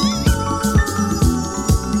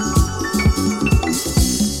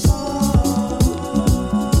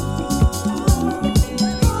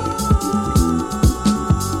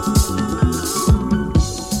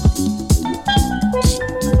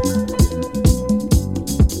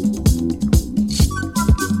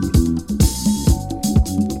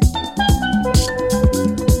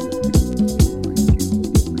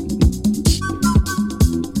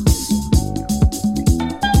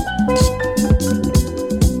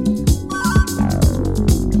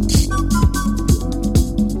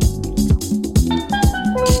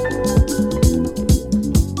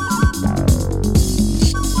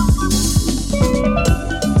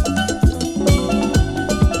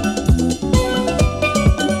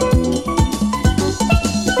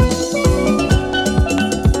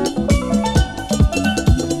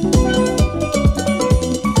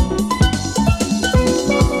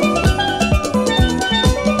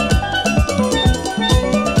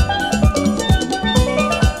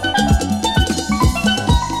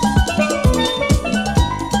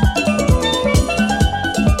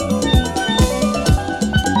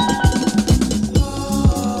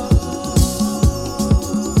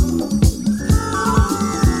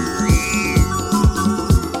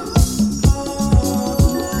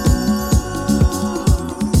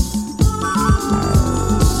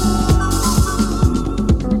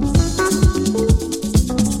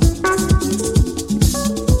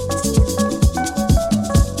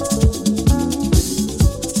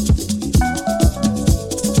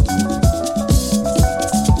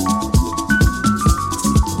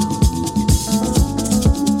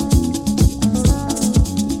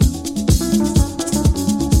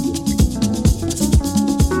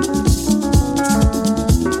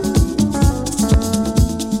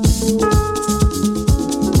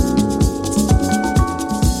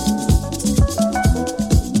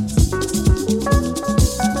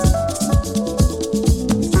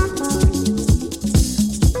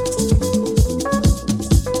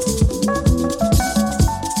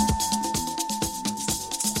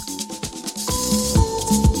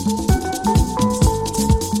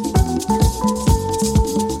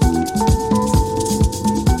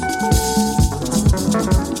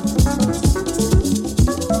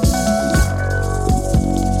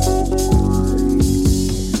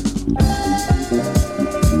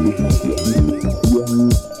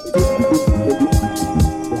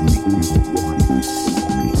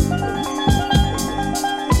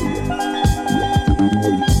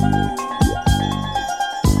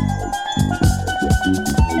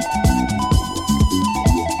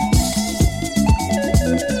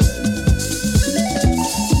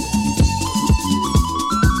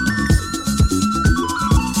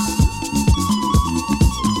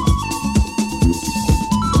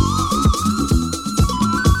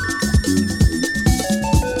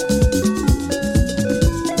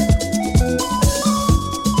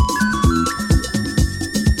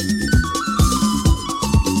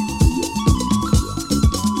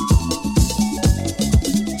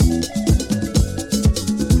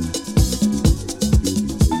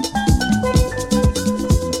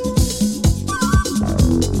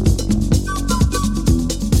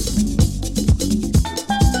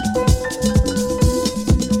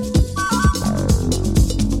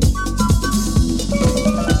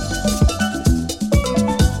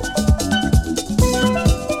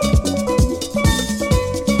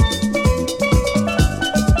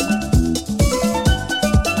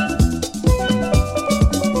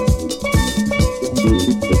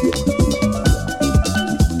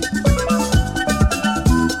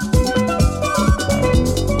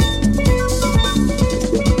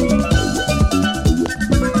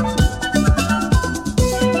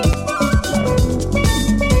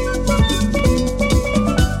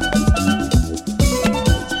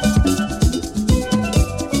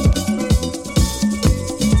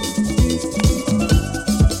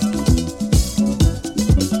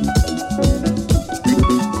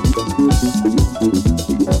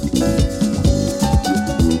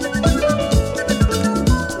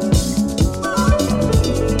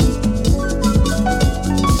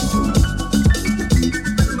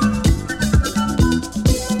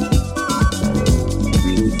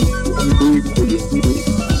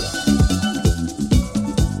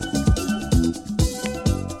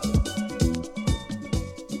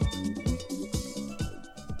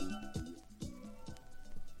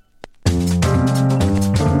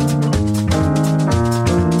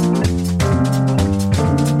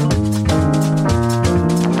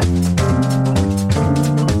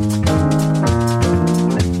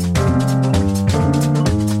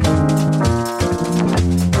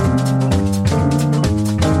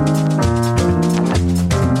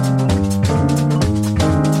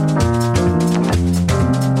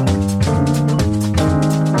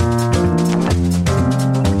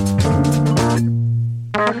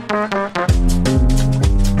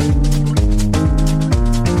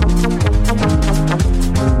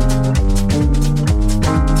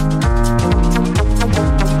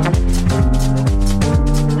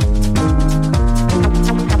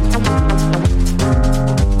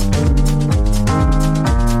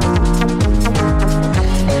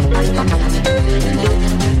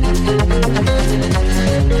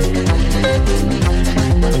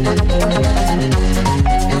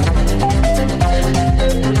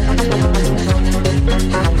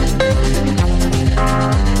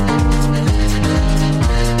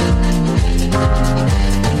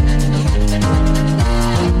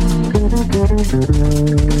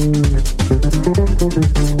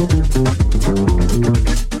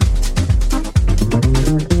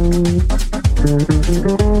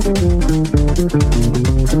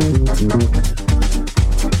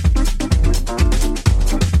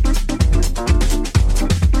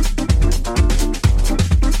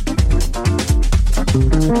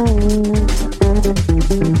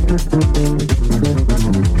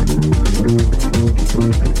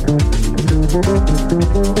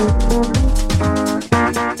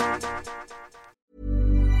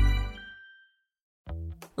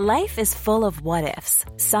 Life is full of what-ifs.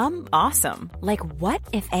 Some awesome, like what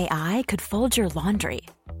if AI could fold your laundry?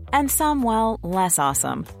 And some, well, less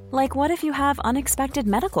awesome, like what if you have unexpected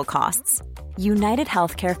medical costs? United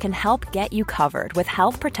Healthcare can help get you covered with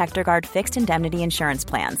Health Protector Guard fixed indemnity insurance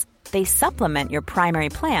plans. They supplement your primary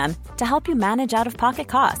plan to help you manage out-of-pocket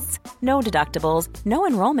costs. No deductibles, no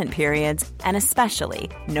enrollment periods, and especially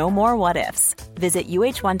no more what-ifs. Visit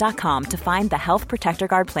uh1.com to find the Health Protector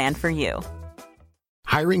Guard plan for you.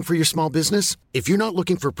 Hiring for your small business? If you're not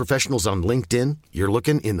looking for professionals on LinkedIn, you're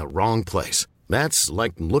looking in the wrong place. That's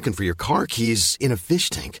like looking for your car keys in a fish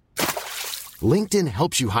tank. LinkedIn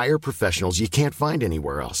helps you hire professionals you can't find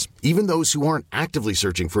anywhere else, even those who aren't actively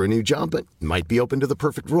searching for a new job but might be open to the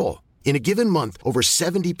perfect role. In a given month, over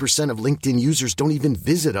 70% of LinkedIn users don't even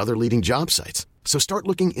visit other leading job sites. So start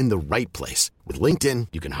looking in the right place. With LinkedIn,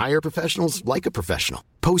 you can hire professionals like a professional.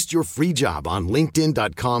 Post your free job on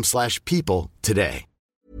linkedin.com/people today.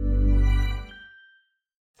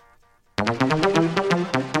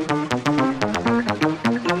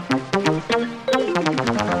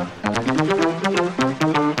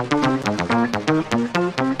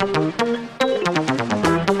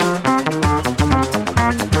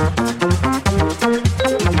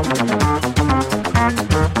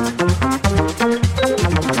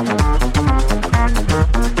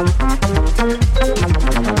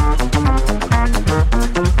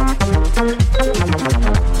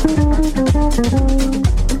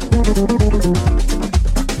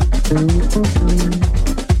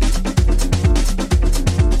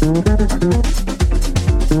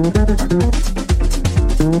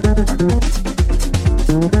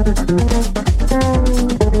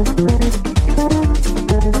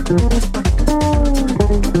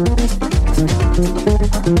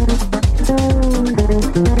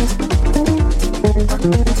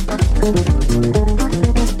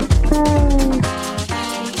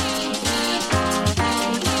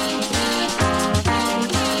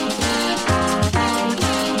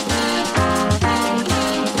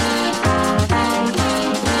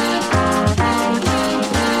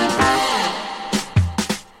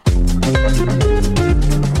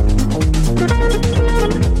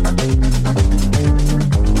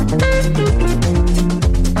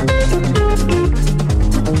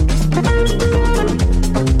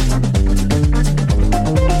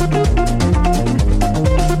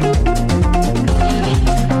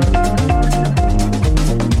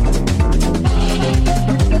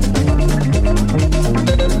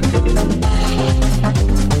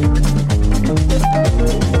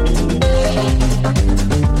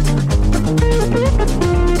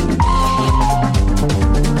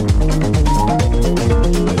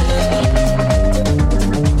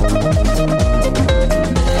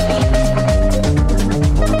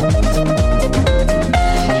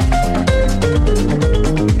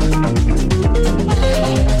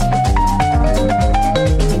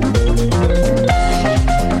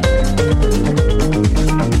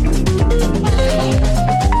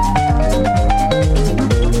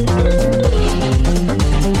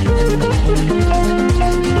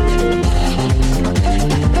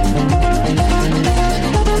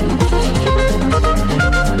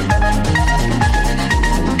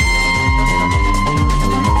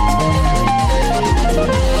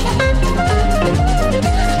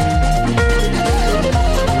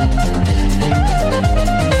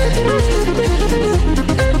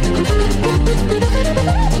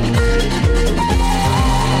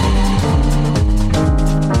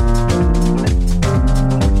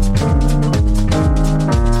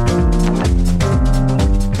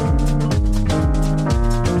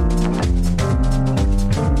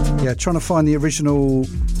 Trying to find the original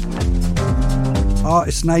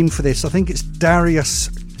artist name for this. I think it's Darius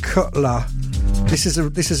Cutler. This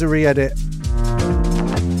is a re-edit.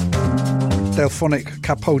 Delphonic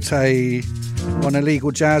Capote on Illegal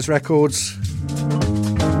Jazz Records.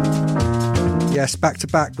 Yes, back to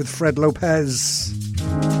back with Fred Lopez.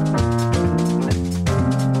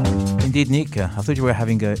 Indeed, Nick. I thought you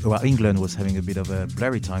were England was having a bit of a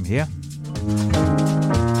blurry time here.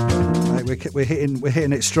 We're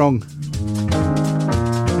hitting it strong.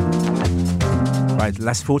 Right,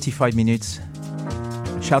 last 45 minutes.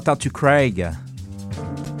 Shout out to Craig.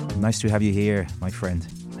 Nice to have you here, my friend.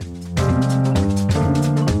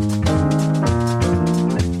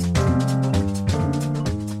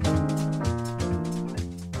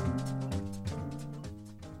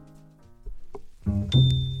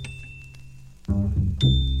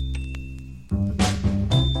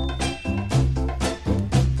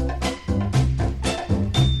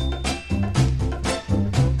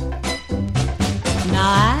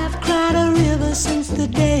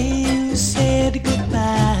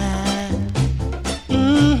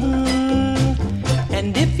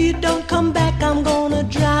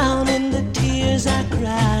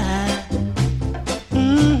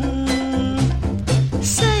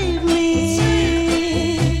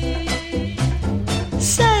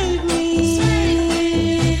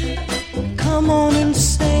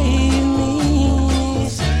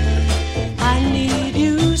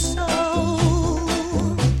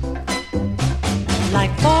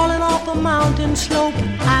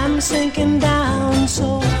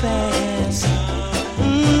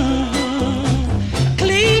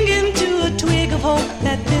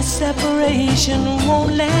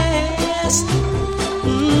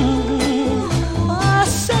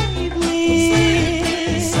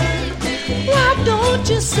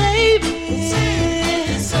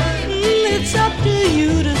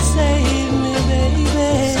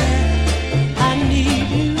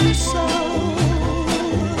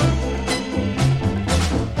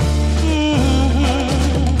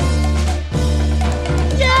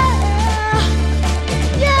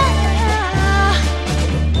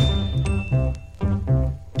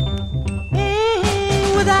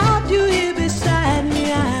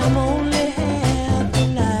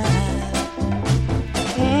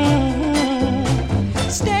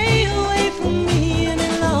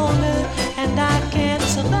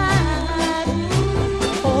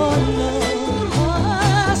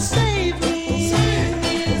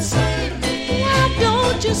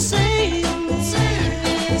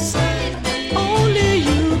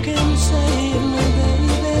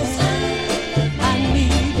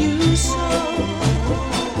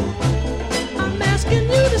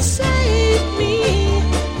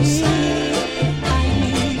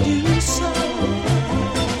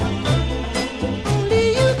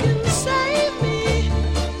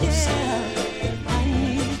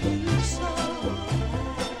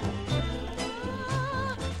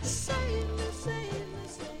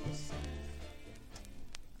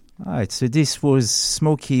 So this was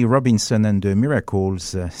Smokey Robinson and the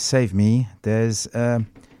Miracles, Save Me. There's a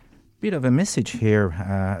bit of a message here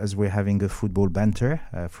as we're having a football banter,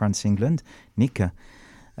 France-England. Nick,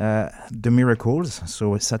 the Miracles,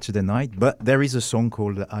 so Saturday night. But there is a song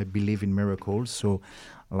called I Believe in Miracles, so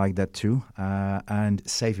I like that too. And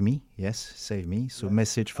Save Me, yes, Save Me. So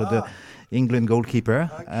message for the England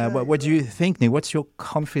goalkeeper. Okay. What do you think, Nick? What's your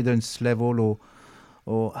confidence level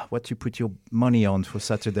or what you put your money on for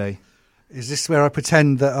Saturday? Is this where I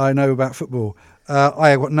pretend that I know about football?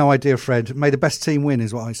 I have got no idea, Fred. May the best team win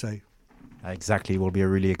is what I say. Exactly. It will be a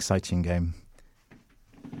really exciting game.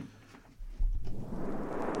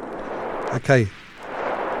 Okay.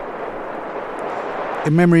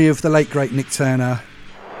 In memory of the late, great Nick Turner,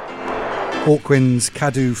 Hawkwind's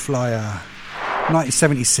Cadou Flyer,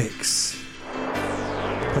 1976.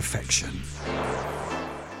 Perfection.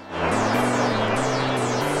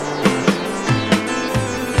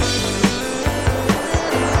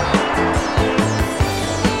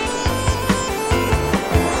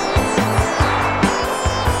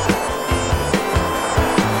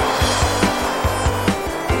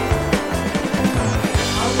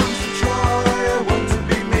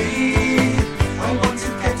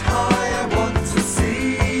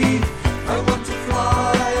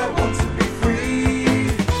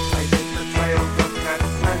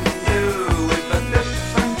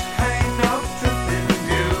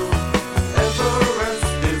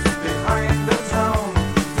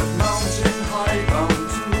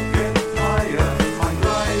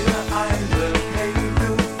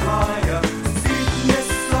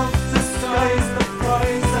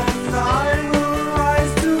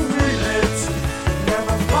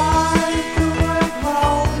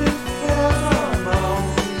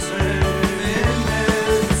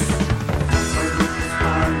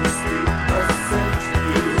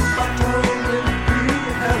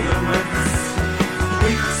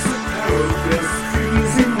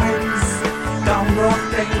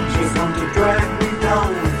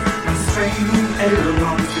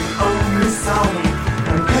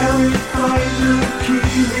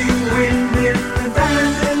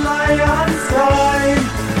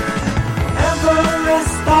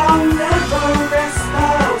 Everest, I'll never rest.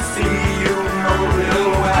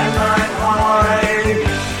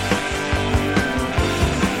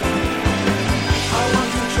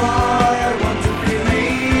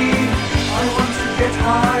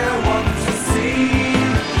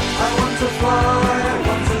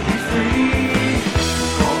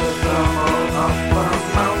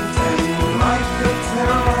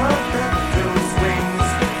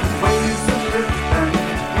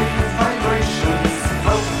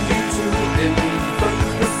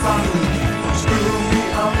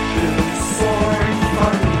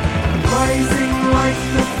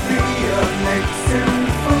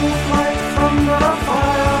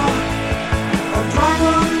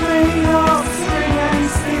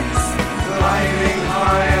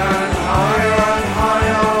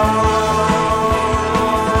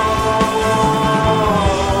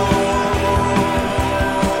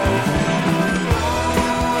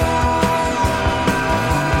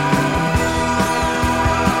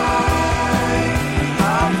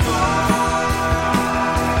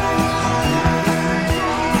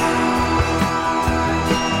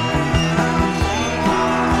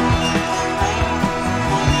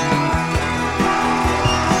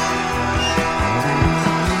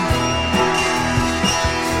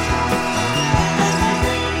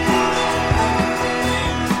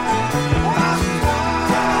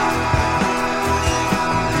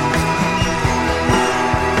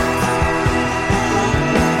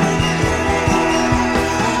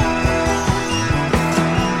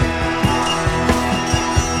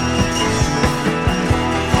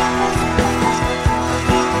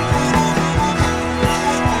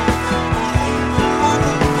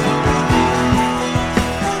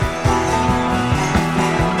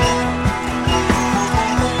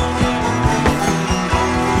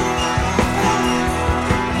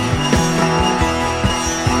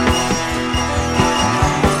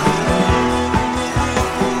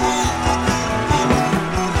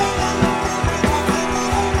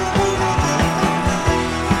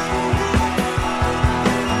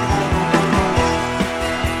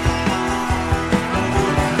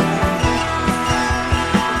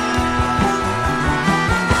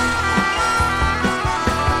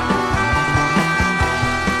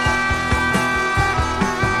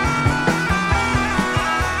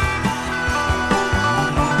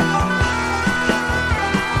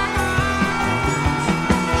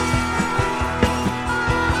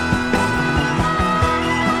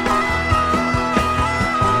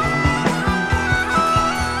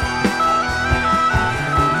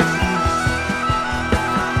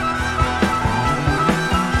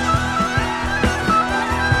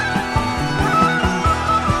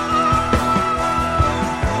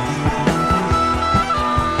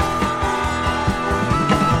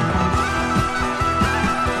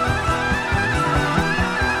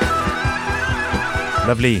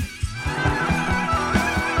 Lovely.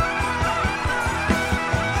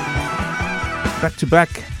 Back to back.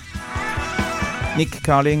 Nick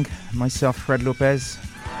Carling, myself, Fred Lopez.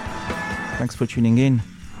 Thanks for tuning in.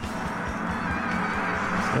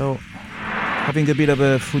 So, having a bit of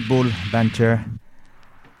a football banter.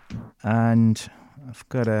 And I've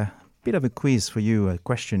got a bit of a quiz for you, a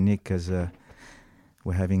question, Nick, as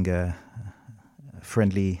we're having a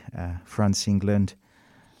friendly France-England.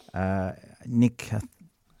 Nick,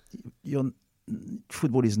 your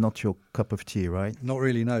football is not your cup of tea, right? Not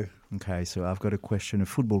really, no. Okay, so I've got a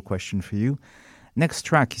football question for you. Next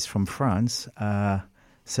track is from France,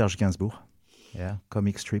 Serge Gainsbourg. Yeah,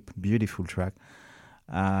 comic strip, beautiful track.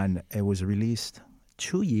 And it was released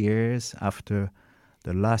 2 years after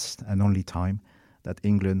the last and only time that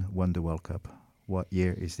England won the World Cup. What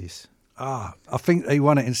year is this? I think they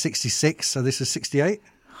won it in 66, so this is 68.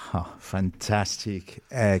 Oh, fantastic.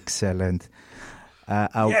 Excellent.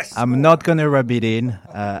 Yes! I'm not going to rub it in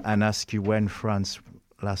and ask you when France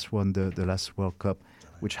last won the last World Cup,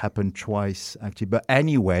 which happened twice, actually. But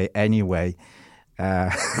anyway,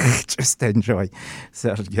 just enjoy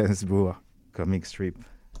Serge Gainsbourg, comic strip.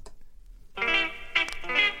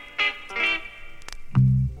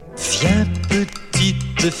 Viens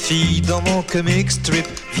petite fille dans mon comic strip,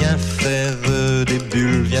 viens faire des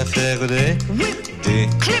bulles, viens faire des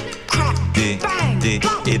Clip, crack, bang,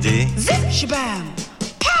 plop, et des zip, shabam,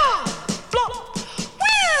 pow, flop,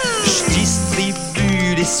 wheel. Je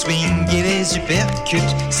distribue les swings et les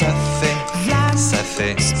uppercuts, ça fait,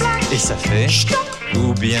 Splash, et ça fait, stop,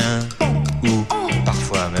 ou bien, ou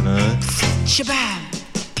parfois même, shabam,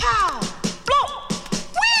 pow, flop,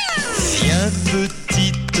 wheel. viens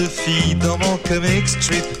petite fille dans mon comic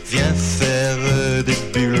strip, viens faire des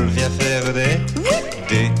bulles, viens faire des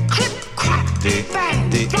Clip, crack,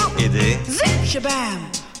 bang, plop, et des zip, shabam,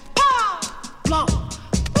 pow, flop,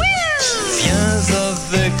 wheel. viens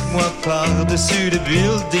avec moi par-dessus le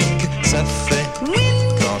building, ça fait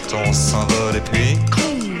quand on s'envole et puis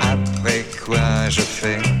après quoi je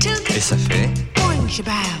fais et ça fait Boing,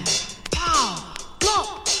 shabam, pow, flop,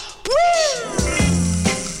 wheel.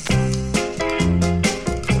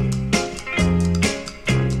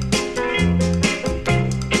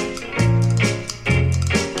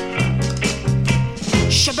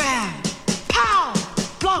 Shabam, pow,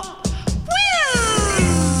 flop, wheel.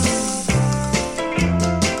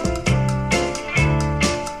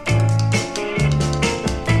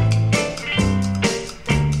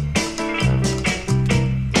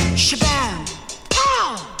 Shabam,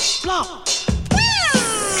 pow, flop, wheel.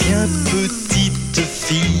 viens petite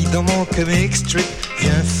fille dans mon comic strip,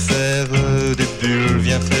 viens faire des bulles,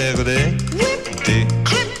 viens faire des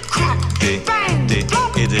Clip, crack, bang,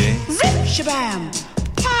 flop, et des zip, shabam,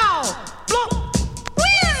 pow, flop,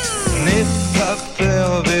 wheel. n'aie pas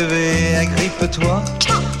peur bébé, agrippe-toi,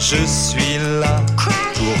 je suis là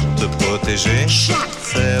pour te protéger.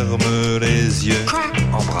 Ferme les yeux,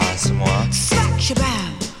 embrasse-moi. Slack,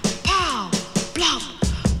 shabam, pow, flop,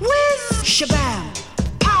 wheel. Shabam,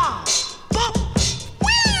 pow, flop,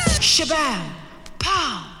 wheel. Shabam,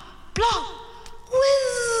 pow, flop, wheel.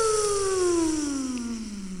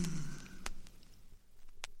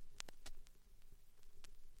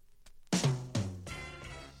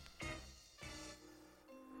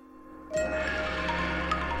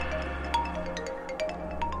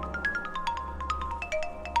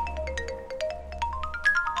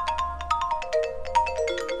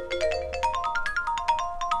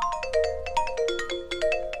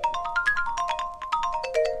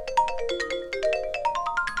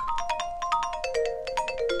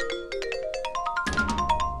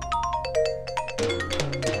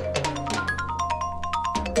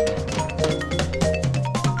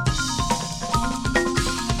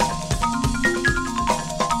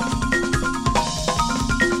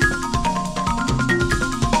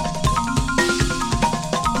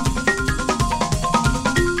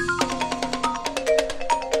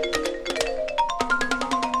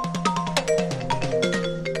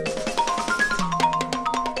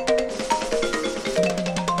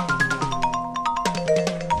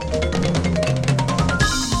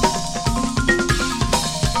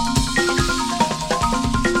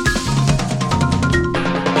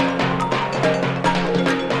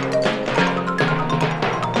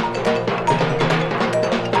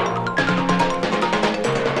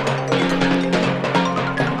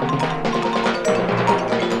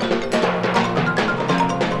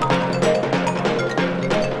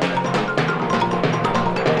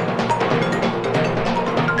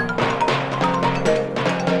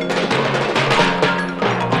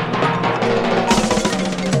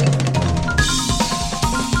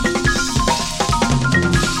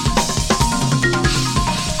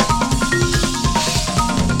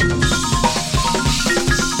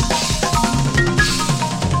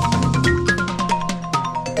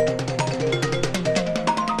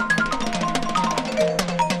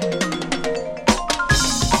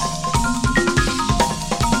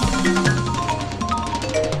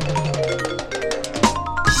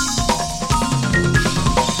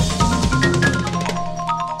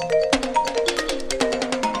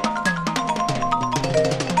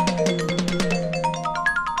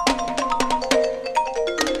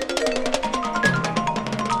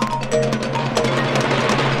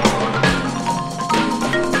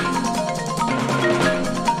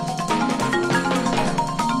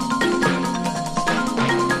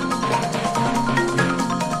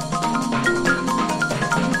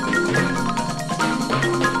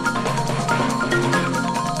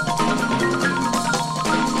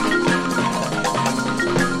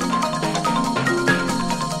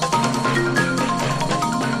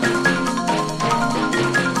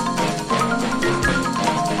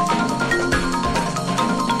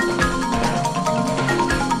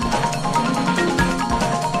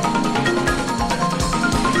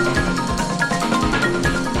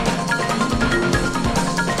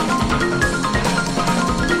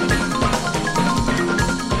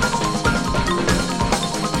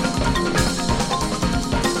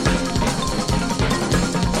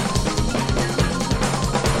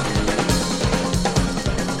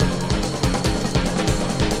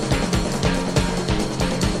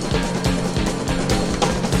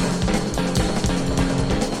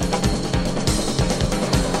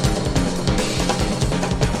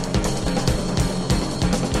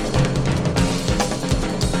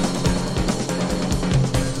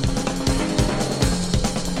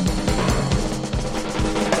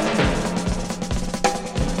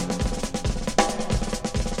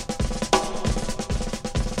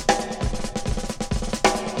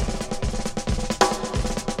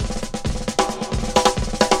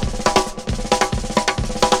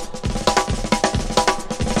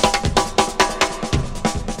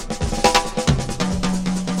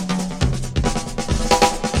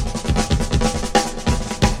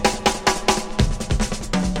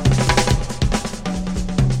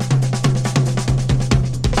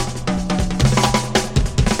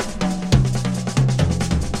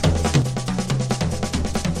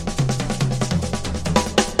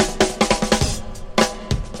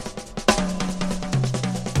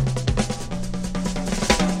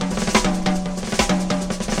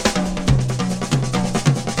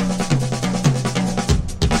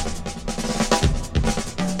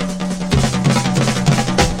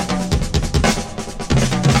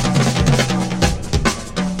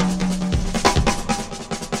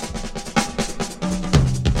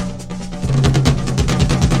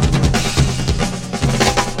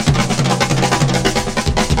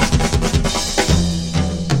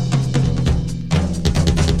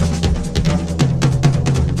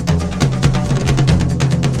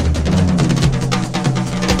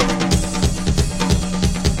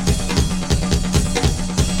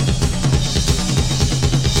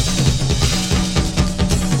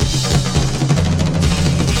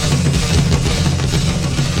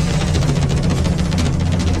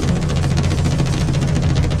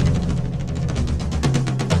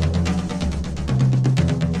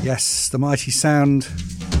 Yes, the mighty sound.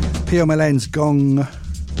 Pio Malen's Gong.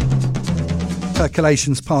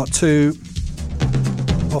 Percolations Part 2.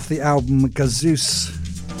 Off the album Gazoos.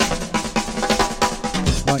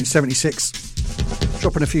 1976.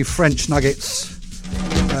 Dropping a few French nuggets.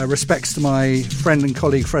 Respects to my friend and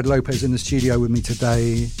colleague Fred Lopez in the studio with me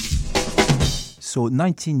today. So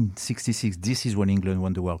 1966, this is when England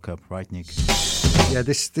won the World Cup, right, Nick? Yeah,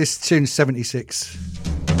 this tune's 76.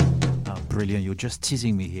 Oh, brilliant. You're just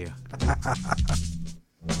teasing me here.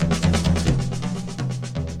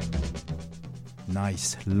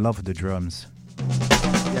 Nice. Love the drums.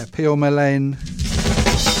 Yeah, Pio Malen.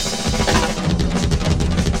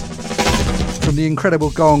 From the incredible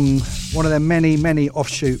Gong, one of their many, many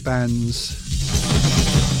offshoot bands.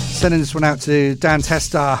 Sending this one out to Dan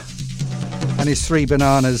Testa and his 3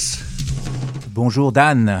 bananas. Bonjour,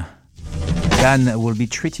 Dan. Dan will be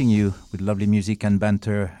treating you with lovely music and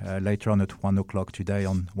banter later on at 1 o'clock today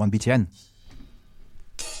on 1BTN.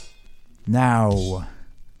 Now,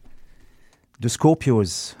 the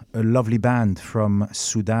Scorpios, a lovely band from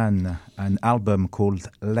Sudan, an album called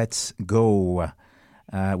Let's Go,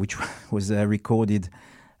 which was recorded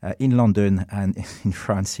in London and in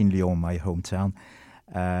France, in Lyon, my hometown.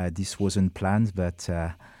 This wasn't planned, but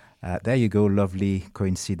there you go, lovely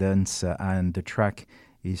coincidence. And the track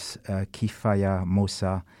is Kifaya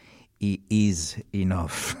Mosa, It Is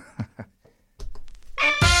Enough.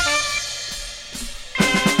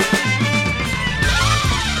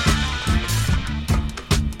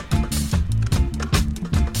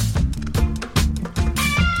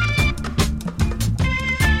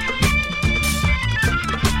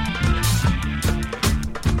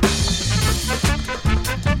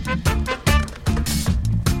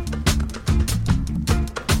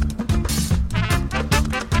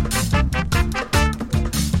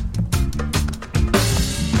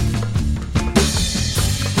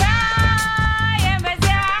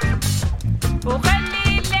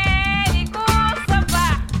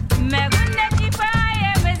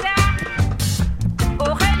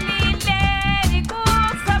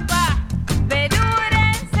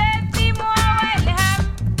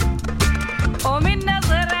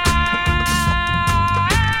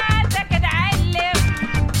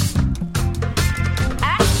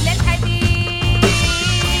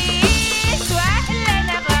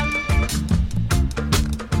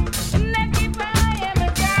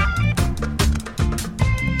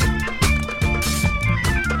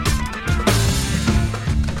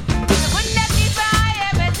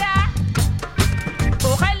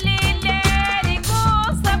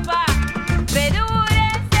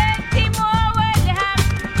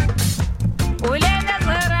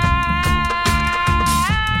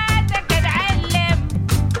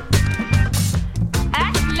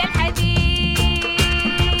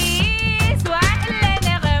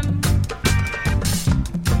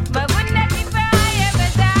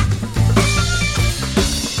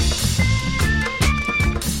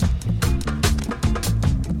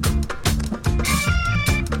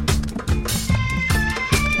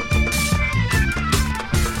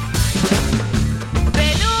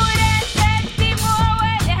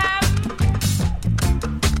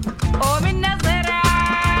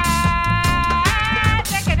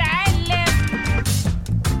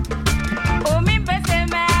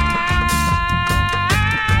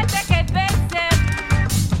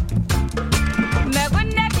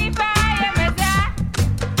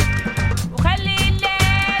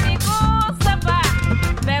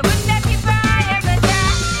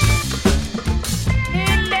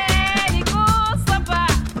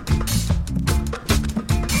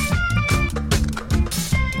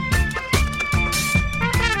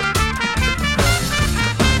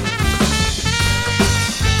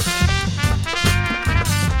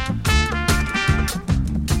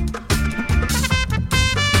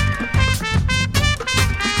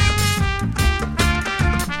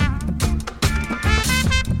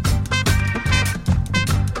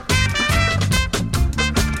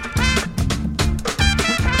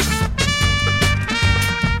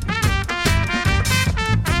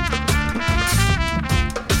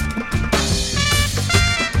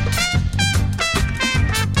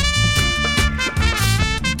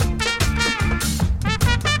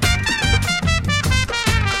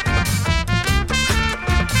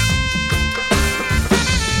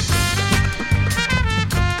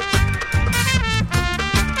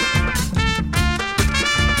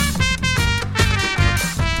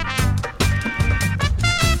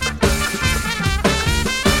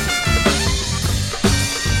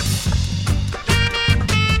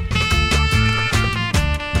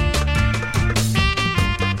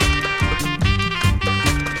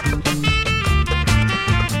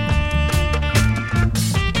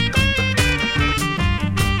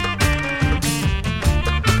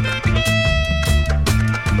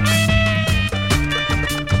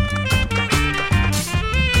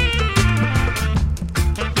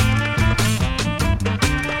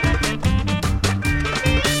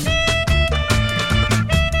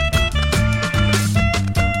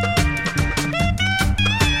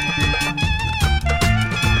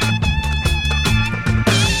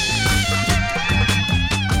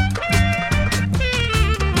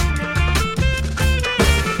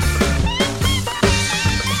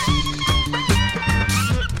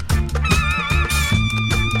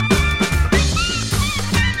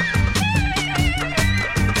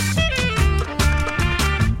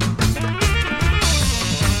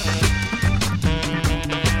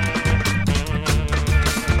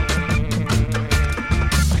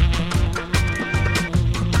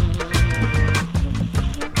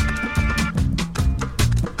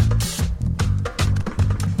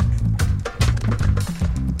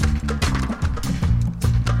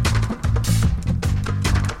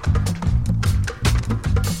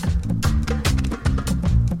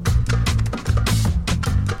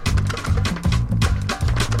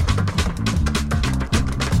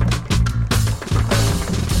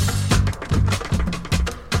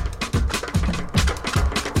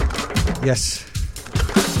 Yes.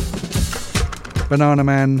 Banana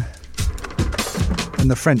Man and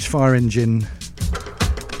the French Fire Engine.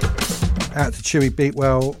 Out to Chewy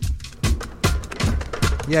Beatwell.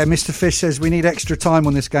 Yeah, Mr. Fish says we need extra time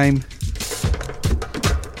on this game.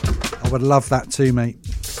 I would love that too, mate.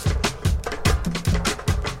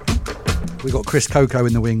 We got Chris Coco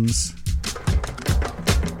in the wings,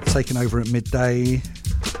 taking over at midday.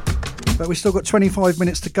 But we still got 25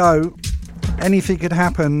 minutes to go. Anything could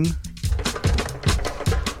happen.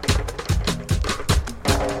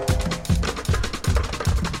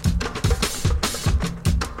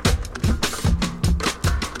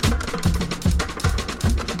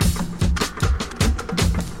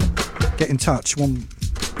 Get in touch.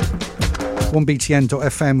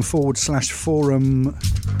 1btn.fm/forum.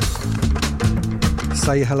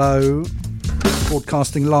 Say hello.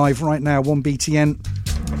 Broadcasting live right now, 1BTN.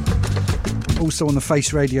 Also on the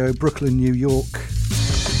Face Radio, Brooklyn, New York.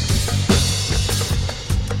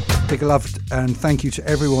 Big love and thank you to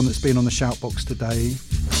everyone that's been on the Shoutbox today.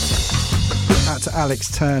 Out to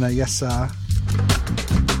Alex Turner, yes sir.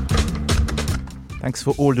 Thanks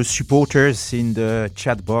for all the supporters in the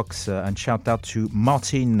chat box and shout out to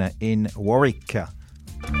Martin in Warwick.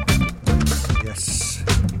 Yes.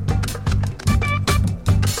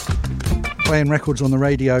 Playing records on the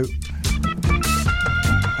radio.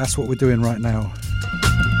 That's what we're doing right now.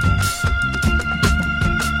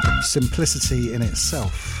 Simplicity in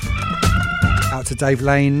itself. Out to Dave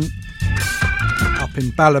Lane. Up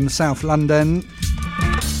in Balham, South London.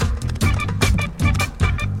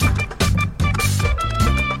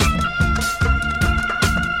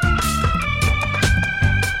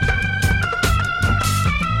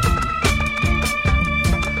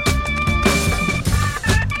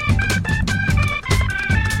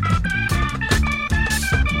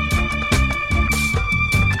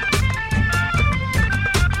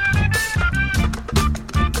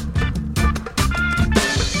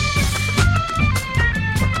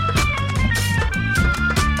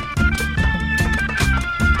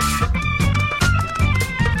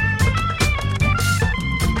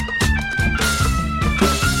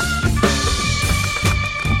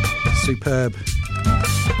 Superb.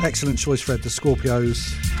 Excellent choice, Fred. The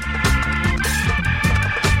Scorpios.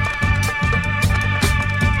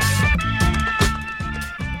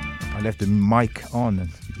 I left the mic on.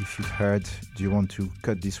 If you've heard, do you want to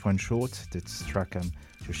cut this one short? That's track I'm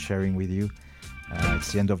just sharing with you.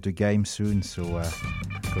 It's the end of the game soon, so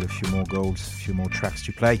got a few more goals, a few more tracks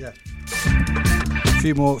to play. Yeah.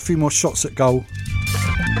 A few more shots at goal.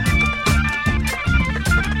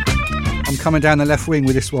 I'm coming down the left wing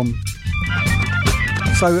with this one.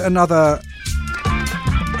 So another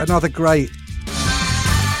great,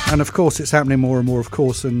 and of course it's happening more and more, of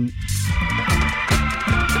course, and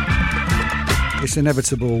it's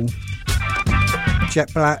inevitable.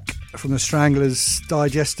 Jet Black from the Stranglers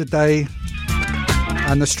died yesterday,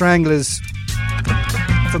 and the Stranglers,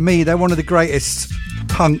 for me, they're one of the greatest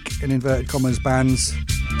punk, in inverted commas, bands.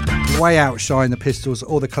 Way outshine the Pistols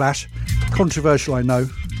or the Clash. Controversial, I know,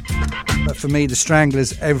 but for me, the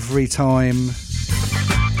Stranglers every time.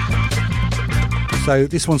 So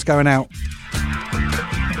this one's going out.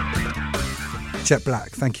 Jet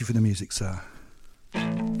Black, thank you for the music, sir. If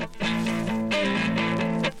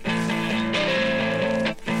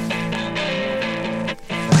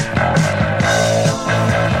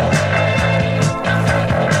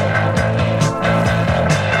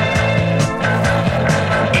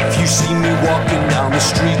you see me walking down the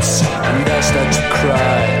streets and I start to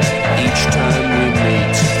cry each time we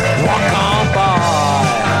meet, walk on by.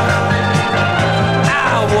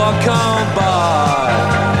 Walk on by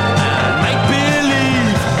and make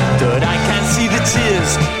believe that I can see the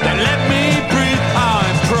tears that let me breathe.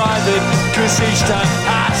 I'm private, cause each time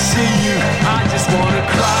I see you I just wanna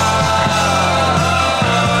cry.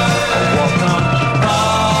 Walk on by,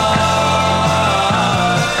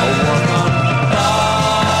 walk on by,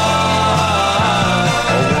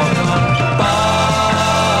 walk on by.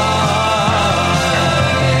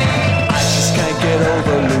 I just can't get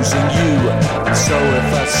over losing you. So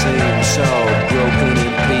if I seem so broken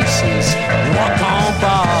in pieces, walk on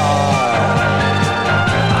by.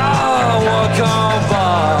 Oh, walk on by.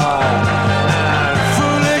 And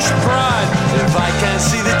foolish pride, if I can't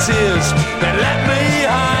see the tears, then let me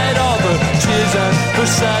hide all the tears and the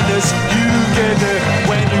sadness you get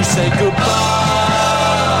when you say goodbye.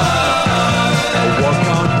 Oh, walk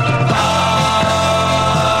on by.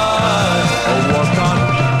 Oh, walk on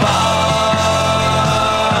by.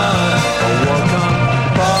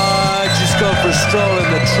 Go for a stroll in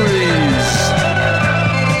the trees.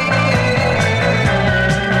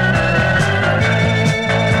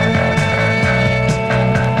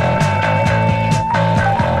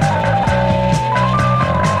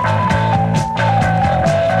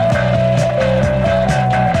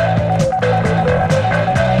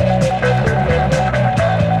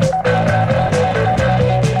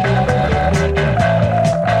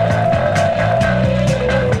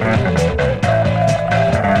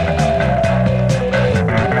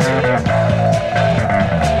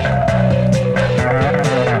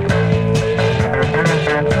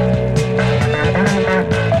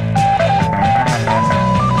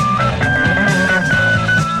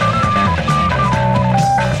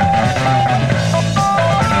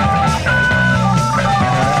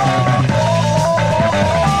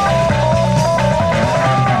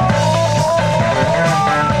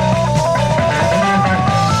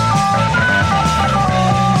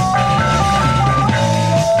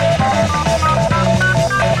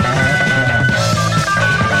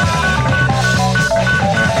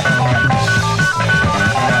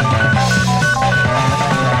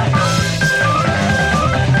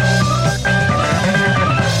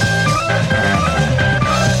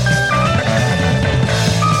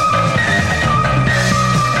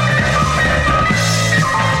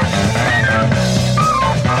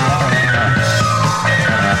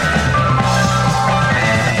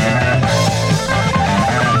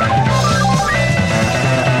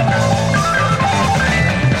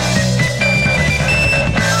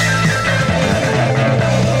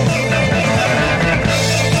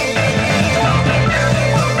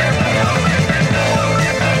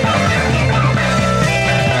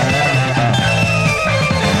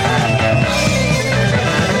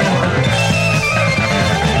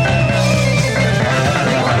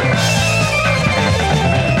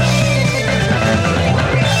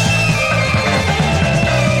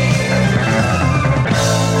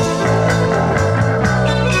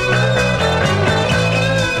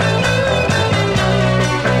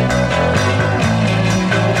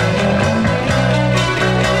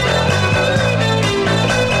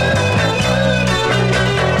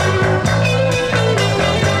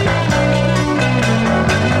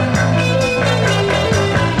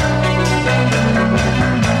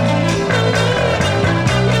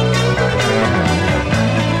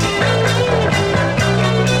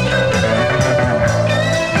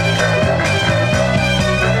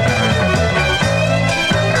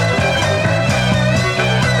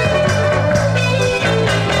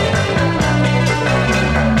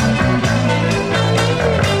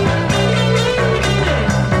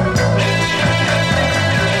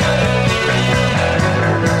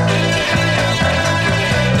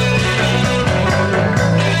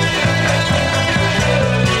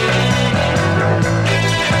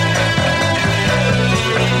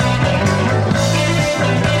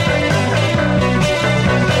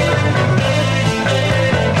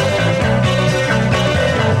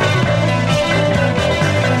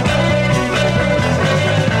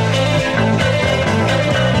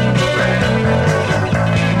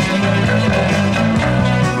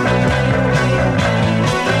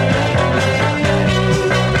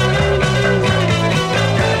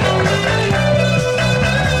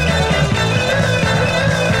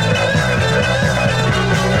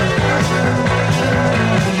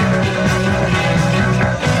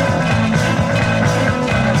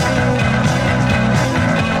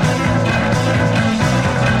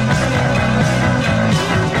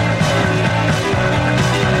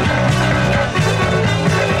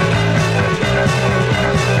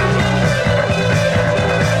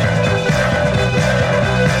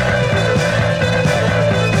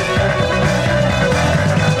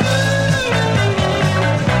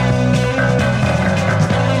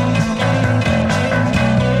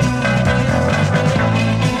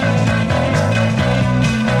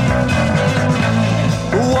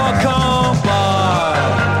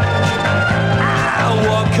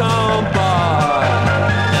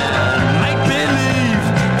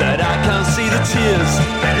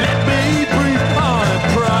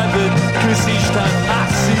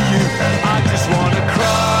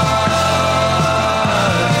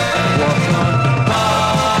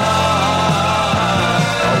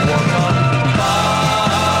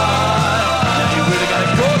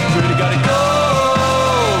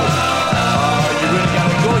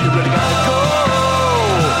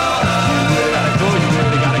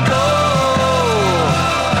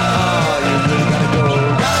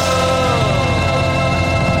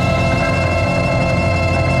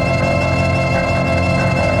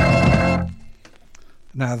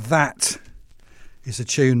 Now that is a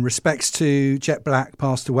tune. Respects to Jet Black,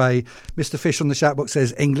 passed away. Mr. Fish on the shout box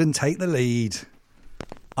says, England take the lead.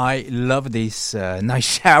 I love this nice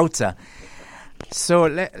shout. So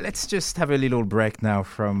let's just have a little break now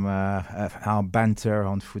from our banter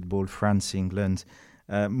on football, France, England.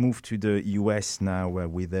 Move to the US now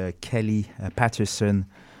with Kelly Patterson.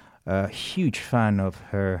 Huge fan of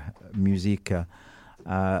her music.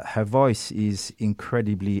 Her voice is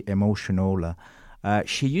incredibly emotional.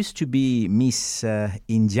 She used to be Miss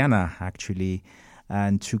Indiana, actually,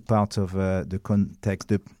 and took part of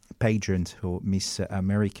the pageant for Miss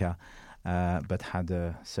America, but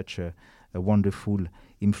had such a wonderful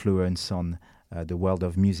influence on the world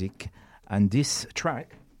of music. And this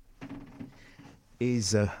track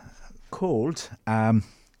is called I'm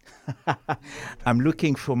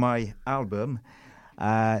looking for my album,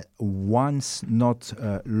 Once Not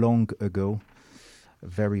Long Ago.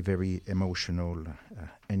 Very, very emotional.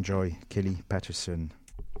 Enjoy Kelly Patterson.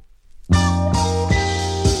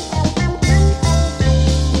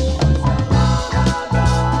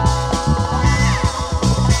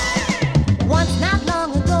 Once not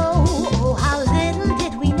long ago, oh how little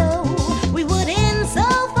did we know we would end so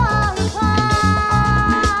far apart.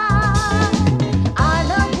 Our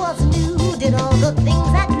love was new, did all the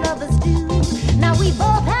things that lovers do. Now we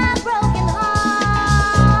both have broken hearts.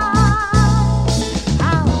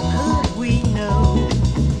 How could we know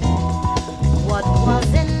what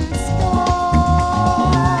was in store?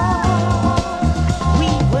 We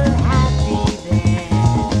were happy then,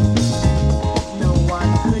 no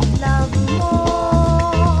one could love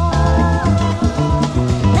more.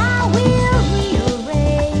 Now we'll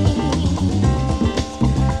rearrange,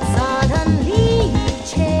 suddenly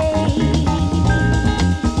change.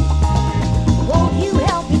 Won't you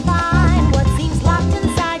help me find what seems locked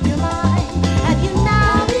inside your mind? Have you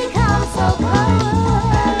now become so cold?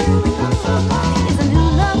 Is a new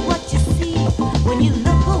love what you see when you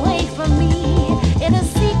look away from me? In a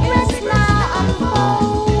secret now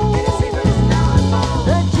unfolds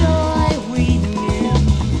the joy we knew.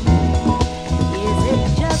 Is it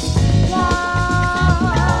just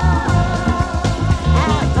love?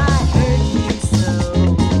 Have I hurt you so?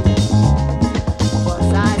 Was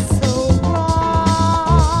I so wrong?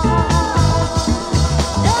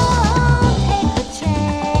 Don't take the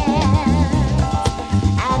chance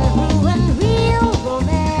and ruin real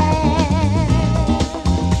romance.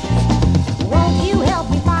 Won't you help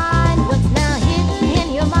me find what's now hidden in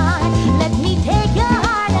your mind? Let me take your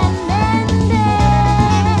heart and mend it.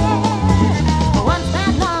 Once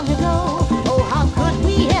not long ago, oh how could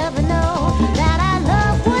we ever know that our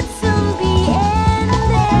love would soon be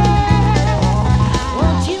ended?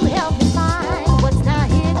 Won't you help me find what's now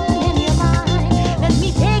hidden in your mind? Let me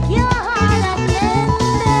take your heart and mend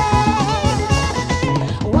it.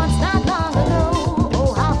 Once not long ago,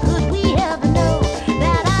 oh how could we ever know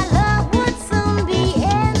that our love would soon be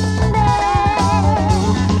ended?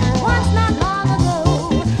 Once not long ago,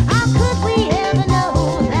 how could we ever know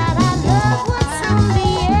that our love would soon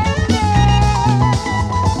be ended?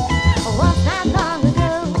 Once not long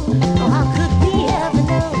ago, oh how could we ever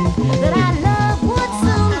know that our love would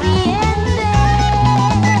soon be ended?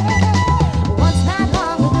 Once not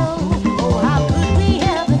long ago, oh how could we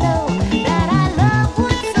ever know that our love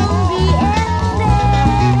would soon be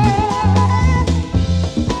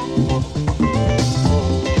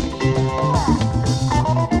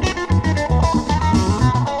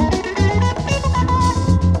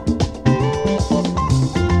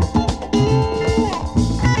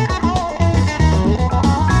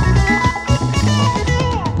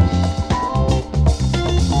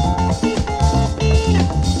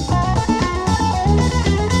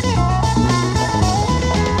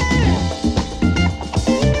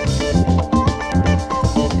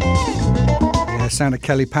Yeah, sound of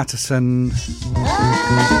Kelly Patterson.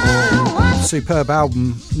 Superb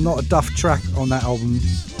album. Not a duff track on that album.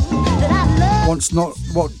 Once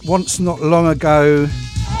not long ago.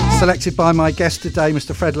 Selected by my guest today,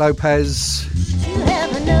 Mr. Fred Lopez.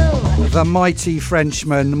 The mighty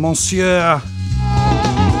Frenchman, Monsieur.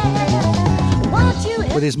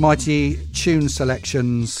 With his mighty tune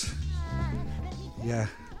selections. Yeah.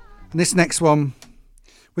 And this next one,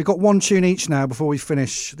 we've got one tune each now before we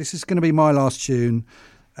finish. This is going to be my last tune.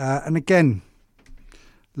 And again,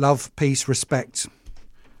 love, peace, respect.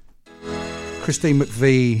 Christine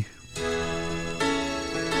McVie.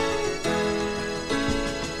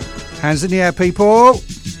 Hands in the air, people.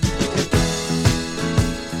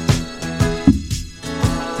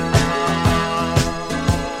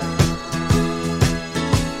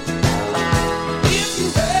 If you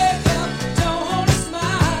wake up, don't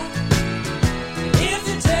smile. If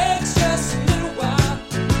you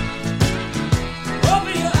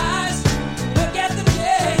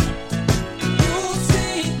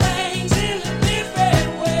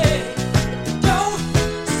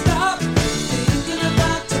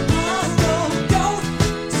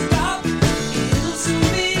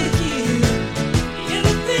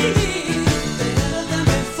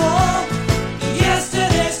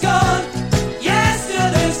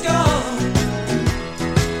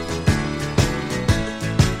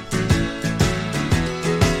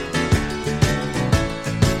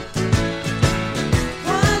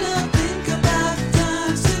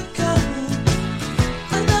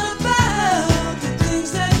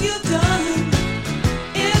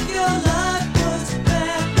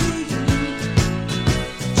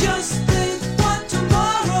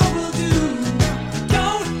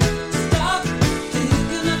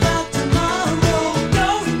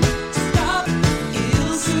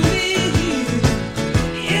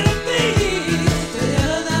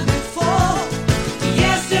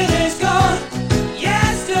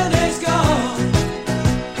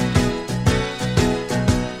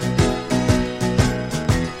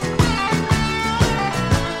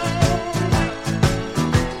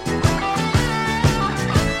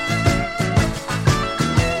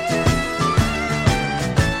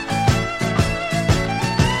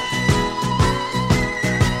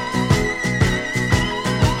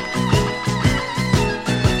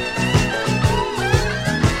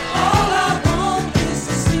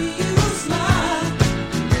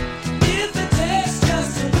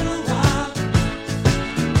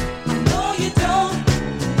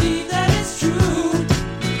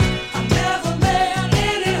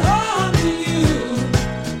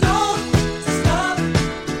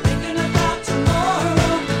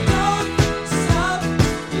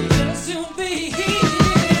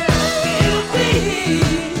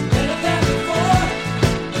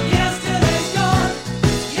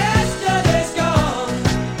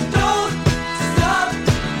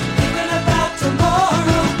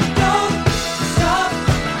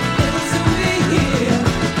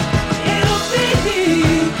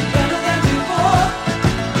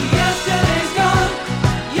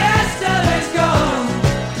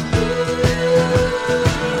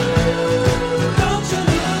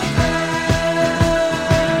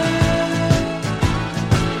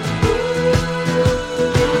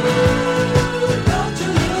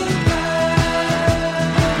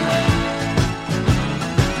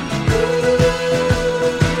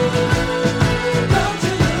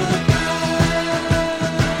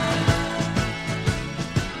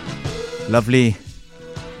Lovely.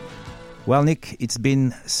 Well, Nick, it's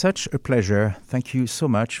been such a pleasure. Thank you so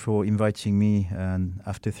much for inviting me. And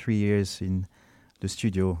after 3 years in the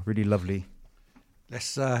studio, really lovely.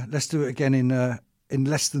 Let's do it again in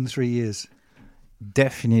less than 3 years.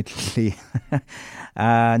 Definitely.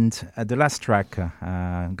 And the last track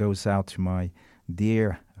goes out to my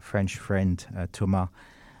dear French friend Thomas.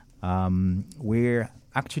 We're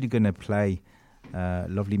actually going to play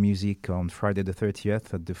lovely music on Friday the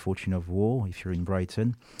 30th at the Fortune of War, if you're in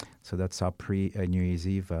Brighton. So that's our pre-New Year's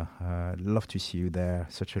Eve. Love to see you there.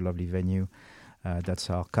 Such a lovely venue. That's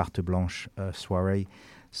our carte blanche soirée.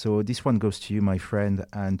 So this one goes to you, my friend,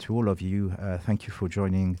 and to all of you. Thank you for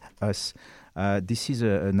joining us. This is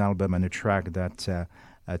an album and a track that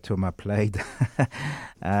Thomas played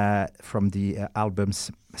from the album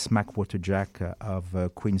Smack Water Jack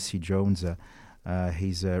of Quincy Jones.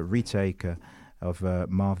 His retake of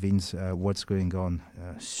Marvin's What's Going On.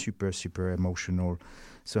 Super, super emotional.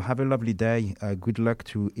 So have a lovely day. Good luck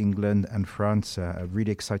to England and France. A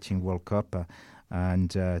really exciting World Cup. And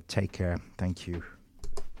take care. Thank you.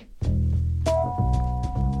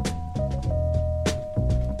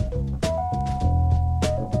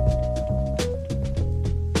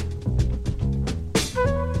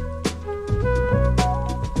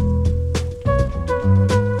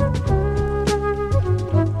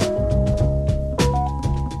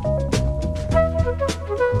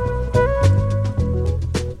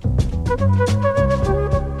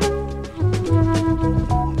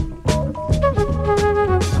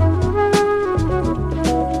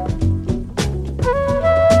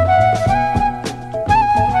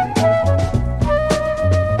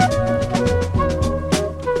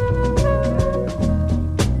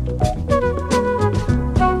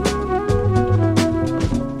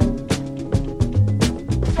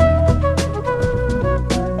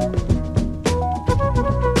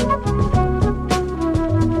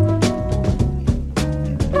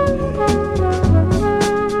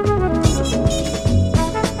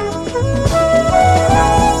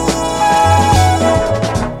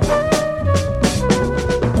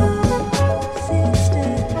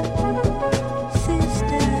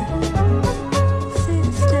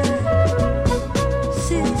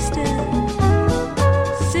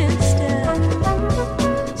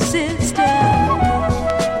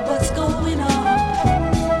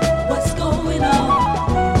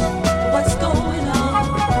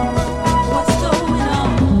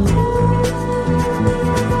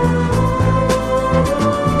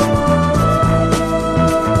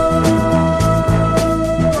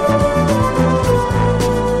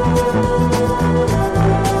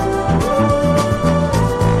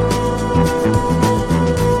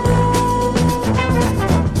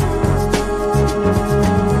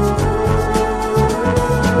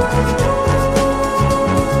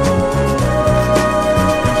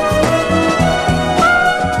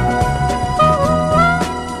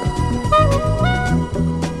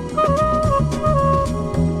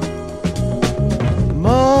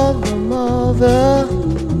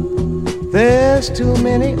 There's too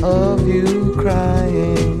many of you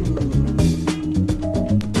crying.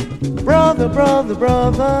 Brother, brother,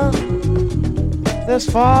 brother, there's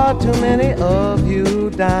far too many of you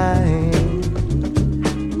dying.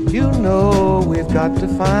 You know we've got to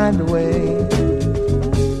find a way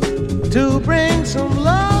to bring some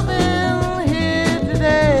love in here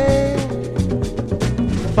today.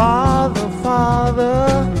 Father,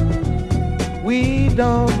 Father, we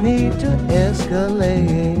don't need to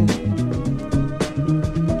escalate.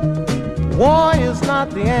 War is not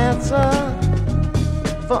the answer,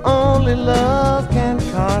 for only love can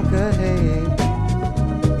conquer hate.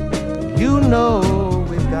 You know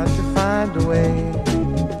we've got to find a way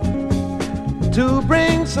to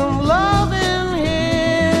bring some love in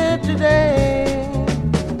here today.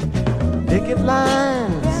 Picket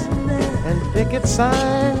lines and picket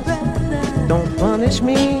signs don't punish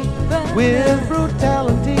me with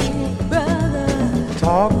brutality.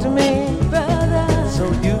 Talk to me so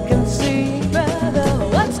you can see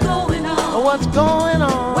what's going on. What's going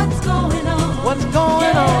on? What's going on? What's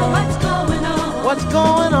going on? What's going on? What's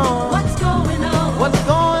going on? What's going on? What's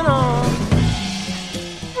going on?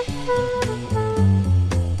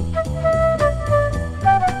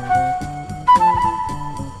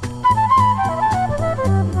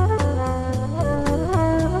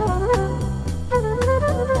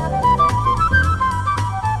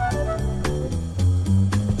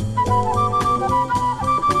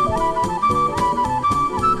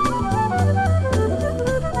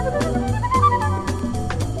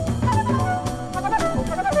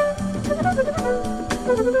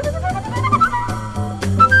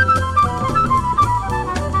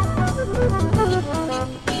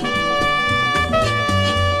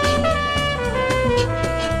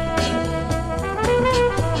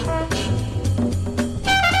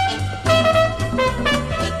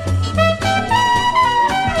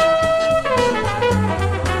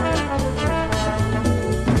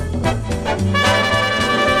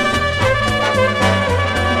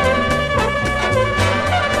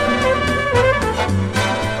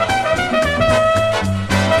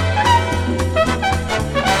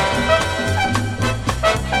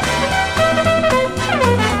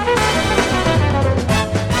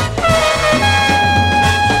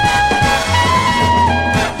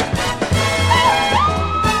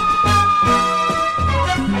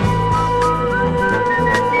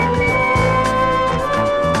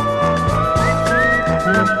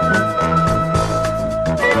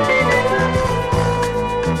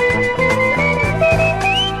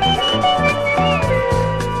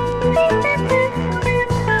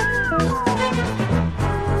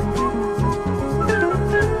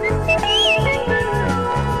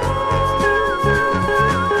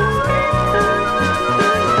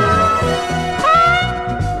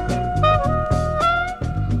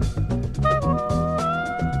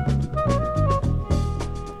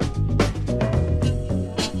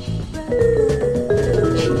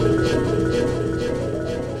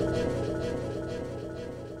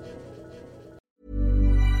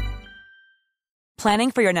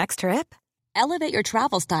 Planning for your next trip? Elevate your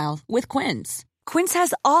travel style with Quince. Quince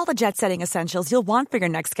has all the jet-setting essentials you'll want for your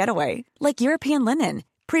next getaway, like European linen,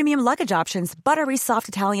 premium luggage options, buttery soft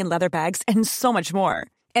Italian leather bags, and so much more.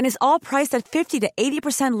 And is all priced at 50 to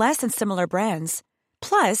 80% less than similar brands.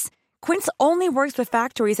 Plus, Quince only works with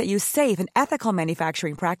factories that use safe and ethical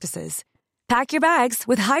manufacturing practices. Pack your bags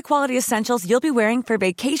with high-quality essentials you'll be wearing for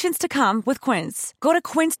vacations to come with Quince. Go to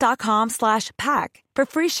quince.com/pack for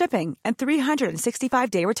free shipping and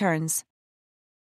 365-day returns.